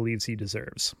that he believes he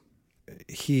deserves.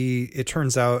 It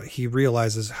turns out he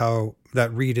realizes how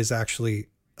that Reed is actually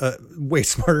way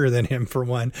smarter than him for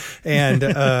one,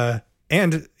 and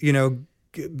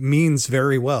means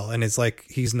very well. And it's like,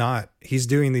 he's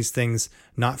doing these things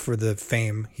not for the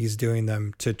fame. He's doing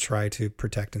them to try to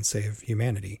protect and save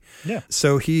humanity. Yeah.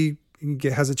 So he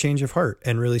has a change of heart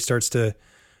and really starts to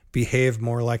behave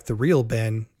more like the real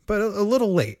Ben, but a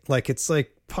little late. Like, it's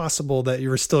like possible that you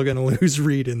were still going to lose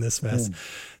Reed in this mess.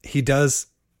 He does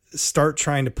start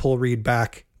trying to pull Reed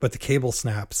back, but the cable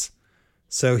snaps.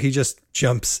 So he just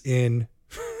jumps in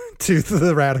to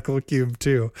the radical cube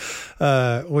too,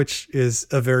 which is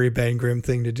a very Ben Grimm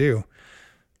thing to do.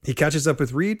 He catches up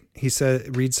with Reed.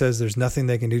 Reed says there's nothing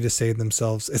they can do to save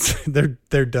themselves.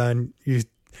 They're done.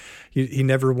 He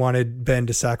never wanted Ben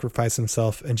to sacrifice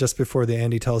himself. And just before the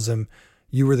end, he tells him,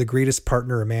 "You were the greatest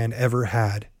partner a man ever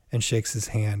had," and shakes his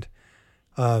hand.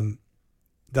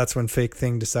 That's when Fake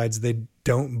Thing decides they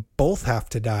don't both have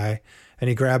to die. And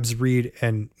he grabs Reed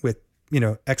and with,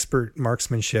 expert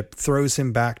marksmanship, throws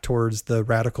him back towards the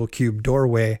radical cube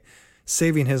doorway,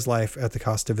 saving his life at the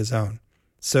cost of his own.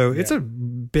 So it's a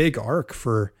big arc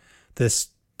for this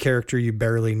character you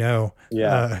barely know.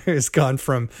 It's gone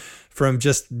from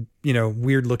just,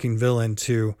 weird looking villain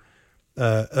to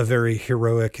a very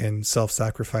heroic and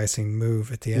self-sacrificing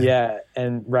move at the end. Yeah.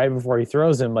 And right before he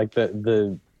throws him, like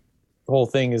the whole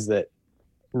thing is that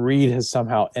Reed has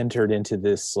somehow entered into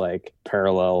this like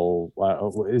parallel.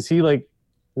 Is he like,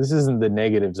 this isn't the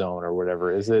negative zone or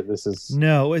whatever, is it? This is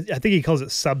no, I think he calls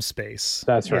it subspace.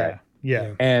 That's right.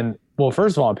 Yeah. And well,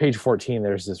 first of all, on page 14,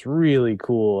 there's this really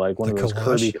cool, like one of those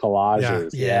Kirby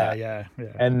collages. Yeah.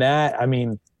 And that, I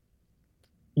mean,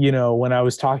 when I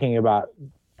was talking about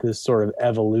this sort of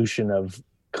evolution of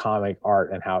comic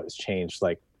art and how it's changed,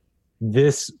 like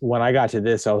this, when I got to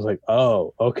this, I was like,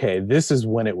 oh, okay, this is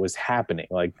when it was happening.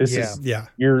 Like this is,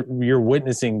 you're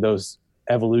witnessing those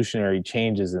evolutionary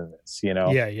changes in this, you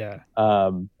know? Yeah.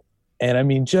 And I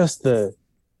mean, just the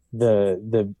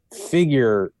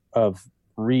figure of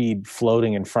Reed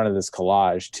floating in front of this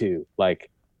collage too. Like,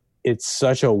 it's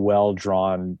such a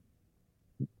well-drawn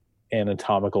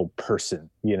anatomical person,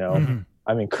 you know? Mm-hmm.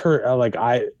 I mean, Kurt,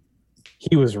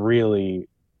 he was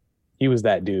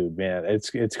that dude, man.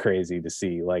 It's crazy to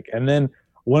see. Like, and then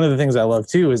one of the things I love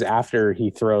too is after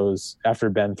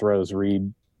Ben throws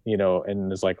Reed, you know,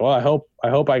 and is like, well, I hope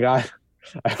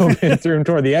it threw him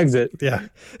toward the exit. Yeah.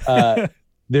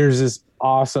 There's this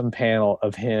awesome panel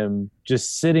of him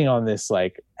just sitting on this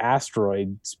like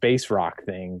asteroid space rock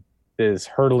thing that is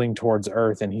hurtling towards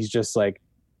Earth, and he's just like,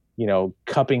 you know,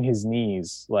 cupping his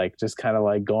knees, like just kind of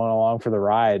like going along for the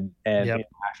ride. And you know,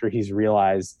 after he's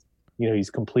realized, you know, he's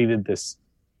completed this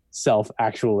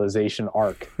self-actualization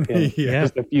arc in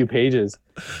just a few pages.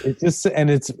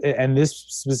 And this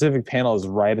specific panel is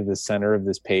right at the center of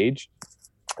this page.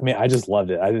 I mean, I just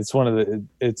loved it.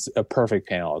 It's a perfect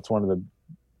panel. It's one of the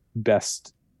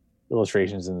best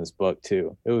illustrations in this book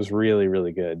too. It was really,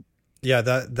 really good. Yeah,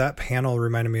 that panel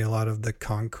reminded me a lot of the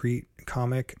Concrete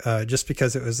comic, just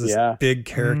because it was this big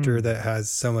character that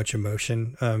has so much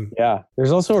emotion.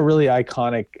 There's also a really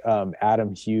iconic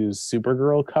Adam Hughes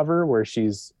Supergirl cover where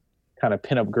she's kind of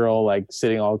pinup girl, like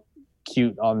sitting all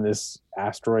cute on this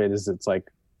asteroid as it's like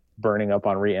burning up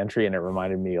on re-entry, and it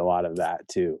reminded me a lot of that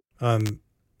too. And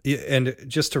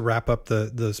just to wrap up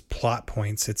those plot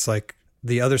points, it's like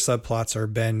the other subplots are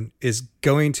Ben is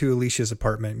going to Alicia's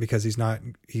apartment because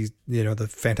the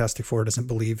Fantastic Four doesn't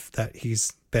believe that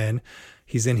he's Ben.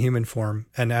 He's in human form.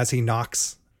 And as he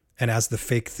knocks and as the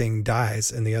fake thing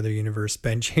dies in the other universe,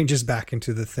 Ben changes back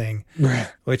into the thing,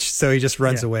 so he just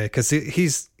runs away because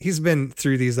he's been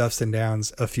through these ups and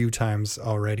downs a few times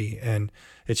already. And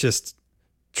it's just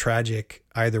tragic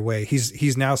either way.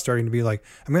 He's now starting to be like,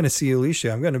 I'm going to see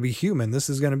Alicia. I'm going to be human. This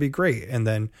is going to be great. And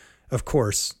then, of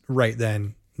course, right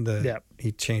then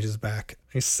he changes back.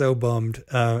 He's so bummed.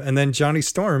 And then Johnny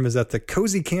Storm is at the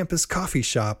Cozy Campus coffee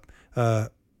shop.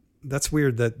 That's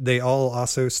weird that they all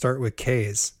also start with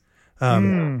K's.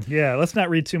 Let's not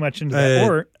read too much into that.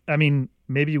 Or, I mean,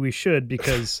 maybe we should,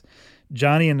 because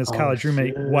Johnny and his college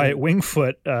roommate, Wyatt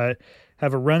Wingfoot,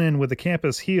 have a run-in with the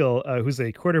campus heel, who's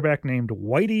a quarterback named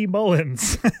Whitey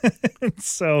Mullins.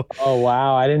 Oh,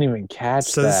 wow. I didn't even catch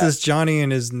that. So this is Johnny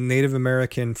and his Native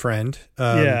American friend. Who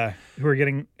are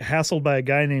getting hassled by a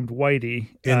guy named Whitey.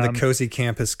 In the Cozy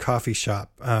Campus coffee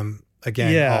shop.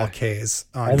 Again, all K's.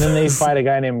 And then they fight a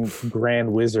guy named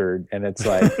Grand Wizard, and it's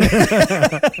like...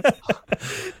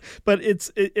 But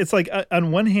it's like,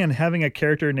 on one hand, having a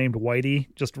character named Whitey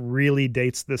just really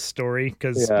dates this story,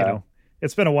 because, you know,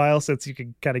 it's been a while since you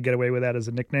could kind of get away with that as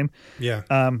a nickname. Yeah.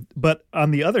 But on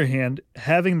the other hand,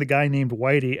 having the guy named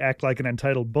Whitey act like an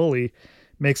entitled bully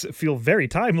makes it feel very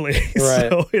timely. Right.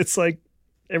 So it's like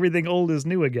everything old is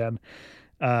new again.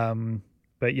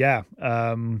 But yeah.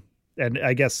 And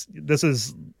I guess this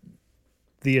is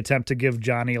the attempt to give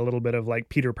Johnny a little bit of like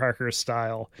Peter Parker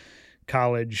style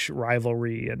college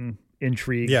rivalry and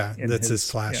intrigue. Yeah. That's his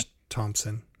Flash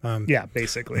Thompson.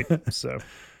 Basically. So.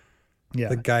 Yeah,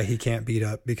 the guy he can't beat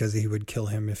up because he would kill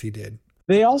him if he did.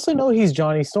 They also know he's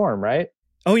Johnny Storm, right?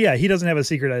 Oh yeah, he doesn't have a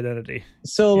secret identity.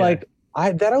 So like,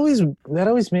 that always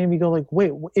made me go like,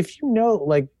 wait, if you know,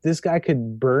 like this guy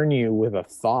could burn you with a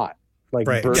thought, like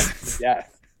burn you to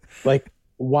death, like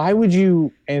why would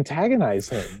you antagonize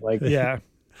him? Like,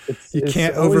 you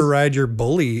can't override your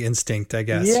bully instinct, I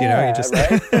guess. You just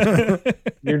right?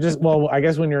 You're just, well, I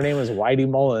guess when your name is Whitey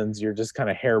Mullins, you're just kind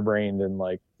of harebrained and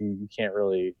like you can't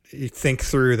really think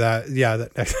through that.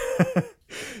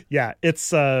 It's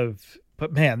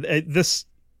but man,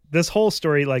 this whole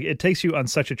story, like, it takes you on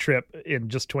such a trip in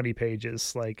just 20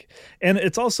 pages, like, and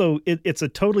it's also it's a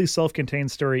totally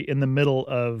self-contained story in the middle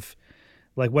of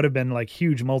like what have been like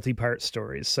huge multi-part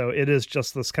stories. So it is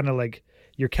just this kind of like,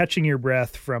 you're catching your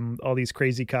breath from all these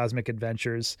crazy cosmic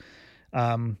adventures.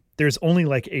 There's only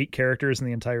like 8 characters in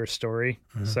the entire story.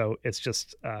 Mm-hmm. So it's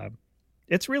just,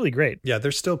 it's really great. Yeah.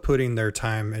 They're still putting their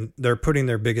time and they're putting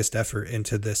their biggest effort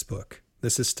into this book.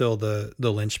 This is still the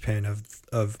linchpin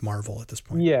of Marvel at this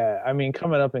point. Yeah. I mean,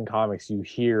 coming up in comics, you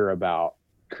hear about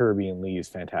Kirby and Lee's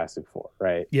Fantastic Four,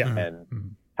 right? Yeah. Mm-hmm.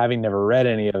 And having never read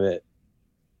any of it,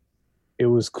 it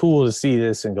was cool to see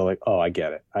this and go like, oh, I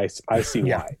get it. I see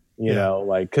why. You know,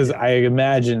 like, because I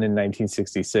imagine in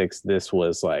 1966, this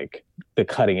was like the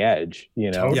cutting edge,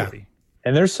 you know? Totally.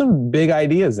 And there's some big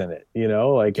ideas in it, you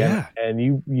know, like,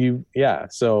 and you.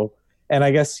 So, and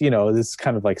I guess, you know, this is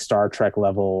kind of like Star Trek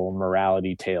level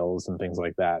morality tales and things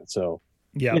like that. So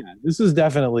yeah, this is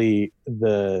definitely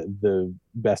the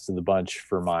best of the bunch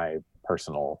for my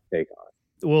personal take on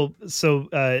it. Well, so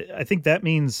I think that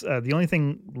means the only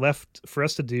thing left for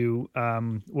us to do,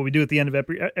 what we do at the end of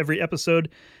every episode,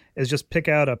 is just pick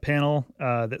out a panel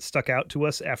that stuck out to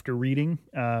us after reading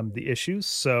the issues.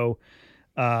 So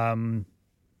I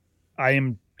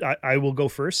will go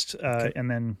first, Okay. and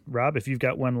then Rob, if you've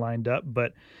got one lined up.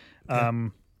 But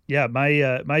my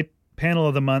panel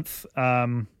of the month,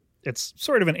 it's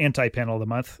sort of an anti-panel of the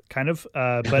month, kind of,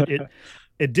 but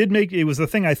it was the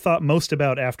thing I thought most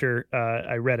about after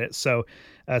I read it. So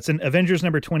it's an Avengers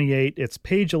number 28. It's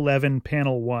page 11,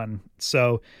 panel 1.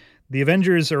 So the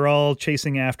Avengers are all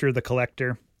chasing after the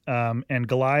Collector, and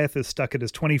Goliath is stuck at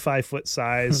his 25-foot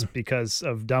size because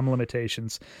of dumb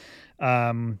limitations.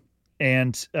 So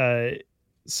as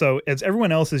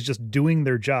everyone else is just doing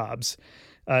their jobs,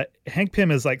 Hank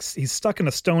Pym is like, he's stuck in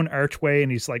a stone archway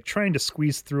and he's like trying to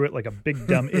squeeze through it like a big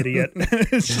dumb idiot.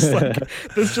 It's just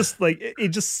like, it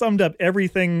just summed up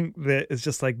everything that is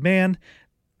just like, man,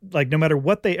 like no matter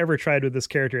what they ever tried with this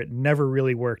character, it never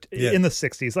really worked in the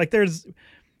 60s. Like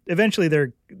eventually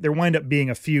there wind up being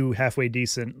a few halfway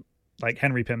decent, like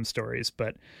Henry Pym stories,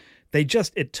 but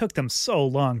it took them so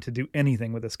long to do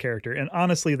anything with this character. And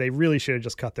honestly, they really should have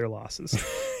just cut their losses.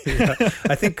 Yeah,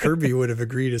 I think Kirby would have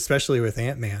agreed, especially with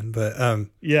Ant-Man. But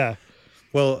yeah.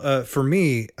 Well, for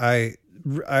me, I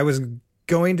was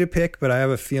going to pick, but I have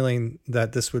a feeling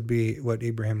that this would be what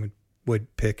Ibrahim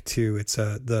would pick too. It's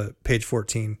the page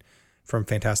 14 from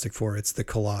Fantastic Four. It's the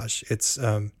collage. It's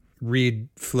Reed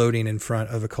floating in front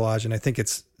of a collage, and I think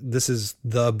this is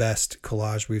the best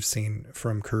collage we've seen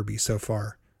from Kirby so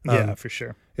far. Yeah, for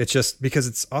sure. It's just because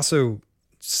it's also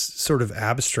sort of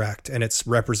abstract and it's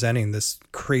representing this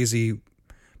crazy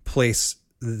place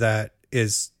that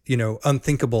is,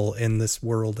 unthinkable in this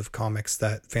world of comics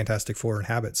that Fantastic Four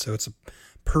inhabits. So it's a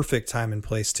perfect time and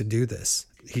place to do this.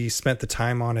 He spent the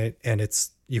time on it and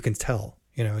you can tell,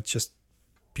 it's just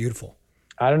beautiful.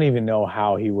 I don't even know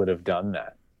how he would have done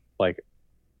that. Like,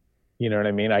 you know what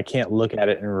I mean? I can't look at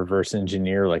it and reverse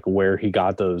engineer like where he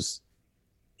got those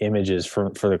images for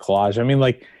the collage. I mean,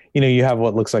 like, you have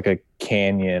what looks like a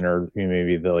canyon or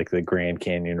maybe the Grand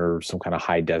Canyon or some kind of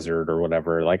high desert or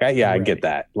whatever. Like, I get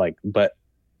that. Like, but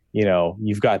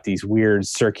you've got these weird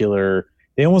circular,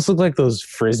 they almost look like those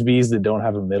Frisbees that don't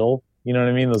have a middle. You know what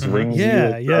I mean? Those rings.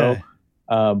 Yeah.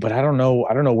 But I don't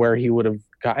know where he would have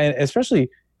got, and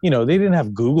especially, they didn't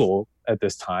have Google at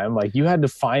this time. Like, you had to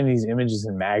find these images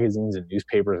in magazines and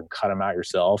newspapers and cut them out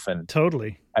yourself. And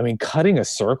totally. I mean, cutting a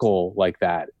circle like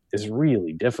that is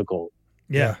really difficult.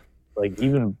 Yeah. Like,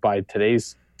 even by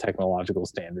today's technological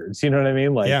standards, you know what I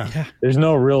mean? Like, yeah. There's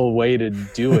no real way to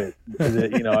do it. I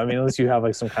mean, unless you have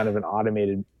like some kind of an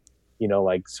automated,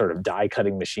 like sort of die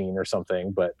cutting machine or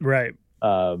something. But right.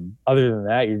 Other than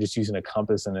that, you're just using a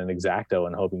compass and an X-Acto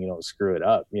and hoping you don't screw it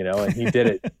up, and he did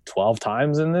it 12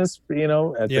 times in this,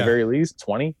 at the very least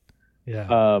 20.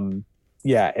 Yeah.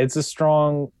 It's a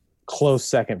strong, close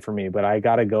second for me, but I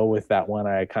got to go with that one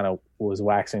I kind of was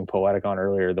waxing poetic on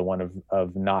earlier, the one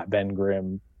of not Ben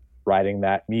Grimm riding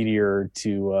that meteor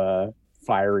to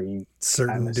fiery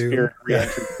certain dude. Yeah.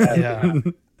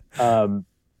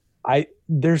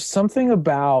 There's something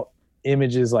about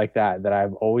images like that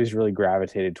I've always really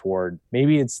gravitated toward.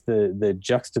 Maybe it's the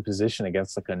juxtaposition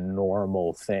against like a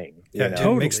normal thing.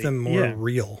 It makes them more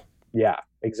real. Yeah,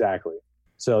 exactly.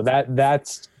 So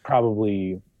that's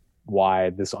probably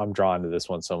why I'm drawn to this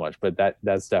one so much. But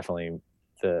that's definitely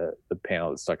the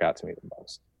panel that stuck out to me the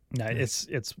most. No, it's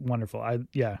wonderful.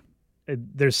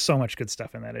 There's so much good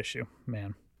stuff in that issue,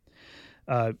 man.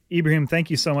 Ibrahim, thank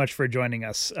you so much for joining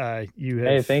us.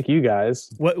 Hey, thank you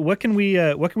guys. What can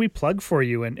we plug for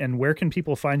you, and where can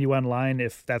people find you online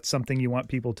if that's something you want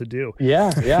people to do?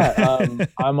 Yeah.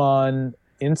 I'm on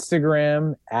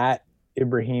Instagram at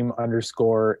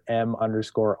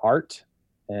Ibrahim_M_art,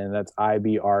 and that's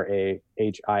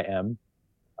IBRAHIM.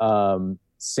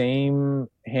 Same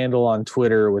handle on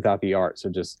Twitter without the art, so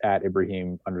just at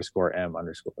Ibrahim_M_.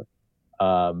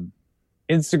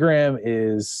 Instagram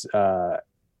is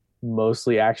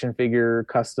mostly action figure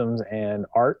customs and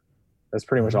art. That's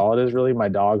pretty much all it is, really. My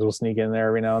dogs will sneak in there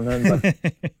every now and then. But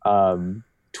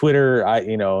Twitter,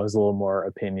 is a little more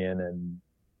opinion and,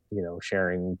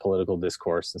 sharing political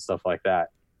discourse and stuff like that.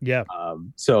 Yeah.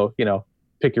 So,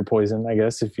 pick your poison, I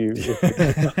guess. If you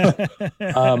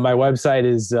my website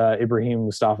is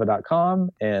IbrahimMustafa.com,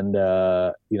 and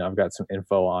I've got some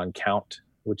info on Count,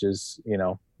 which is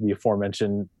the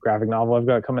aforementioned graphic novel I've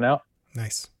got coming out.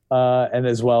 Nice. And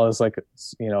as well as like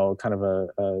kind of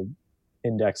a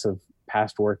index of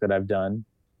past work that I've done.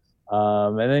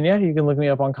 And then you can look me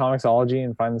up on Comixology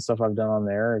and find the stuff I've done on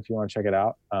there if you want to check it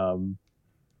out.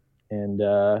 And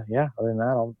yeah, other than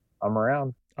that, I'm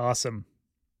around. Awesome.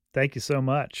 Thank you so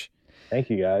much. Thank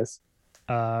you guys.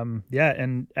 Yeah.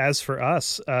 And as for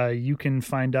us, you can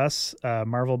find us,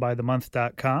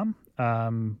 marvelbythemonth.com.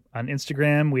 On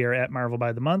Instagram, we are at Marvel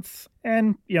by the Month,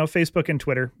 and, Facebook and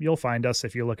Twitter, you'll find us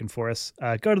if you're looking for us.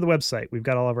 Go to the website. We've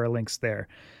got all of our links there.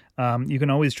 You can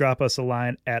always drop us a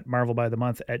line at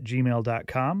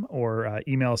marvelbythemonth@gmail.com or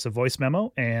email us a voice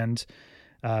memo, and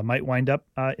might wind up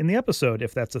in the episode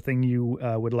if that's a thing you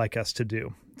would like us to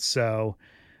do. So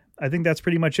I think that's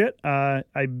pretty much it.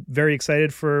 I'm very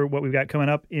excited for what we've got coming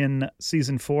up in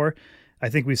season 4. I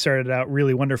think we started out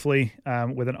really wonderfully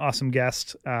with an awesome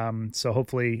guest. So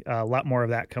hopefully a lot more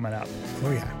of that coming up.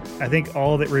 Oh, yeah. I think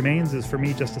all that remains is for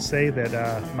me just to say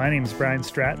that my name is Brian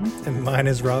Stratton. And mine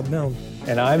is Rob Milne.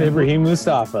 And I'm Ibrahim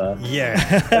Mustafa. Yeah.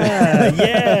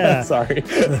 Yeah. Sorry.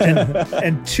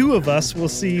 And 2 of us will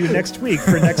see you next week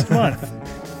for next month.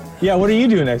 Yeah, what are you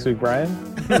doing next week, Brian?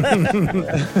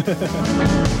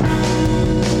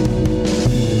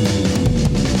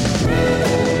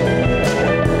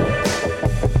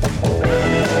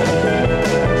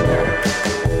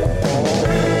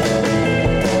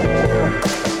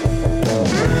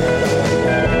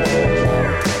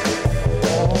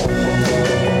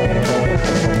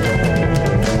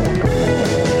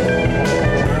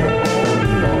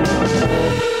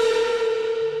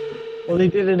 Well, they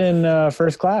did it in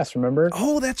First Class, remember?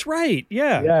 Oh, that's right.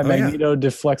 Yeah. Yeah, Oh, Magneto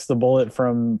deflects the bullet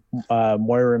from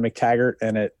Moira McTaggart,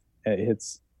 and it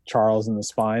hits Charles in the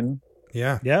spine.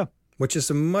 Yeah. Yeah. Which is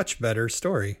a much better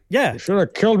story. Yeah. You should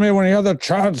have killed me when you had the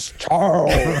chance,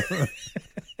 Charles.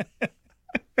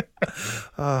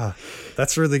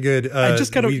 That's really good. I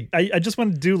just I just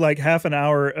want to do like half an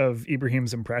hour of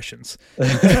Ibrahim's impressions.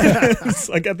 It's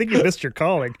like, I think you missed your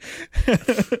calling.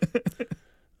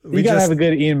 You gotta have a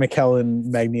good Ian McKellen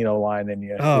Magneto line in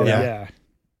you. Oh, Yeah. yeah.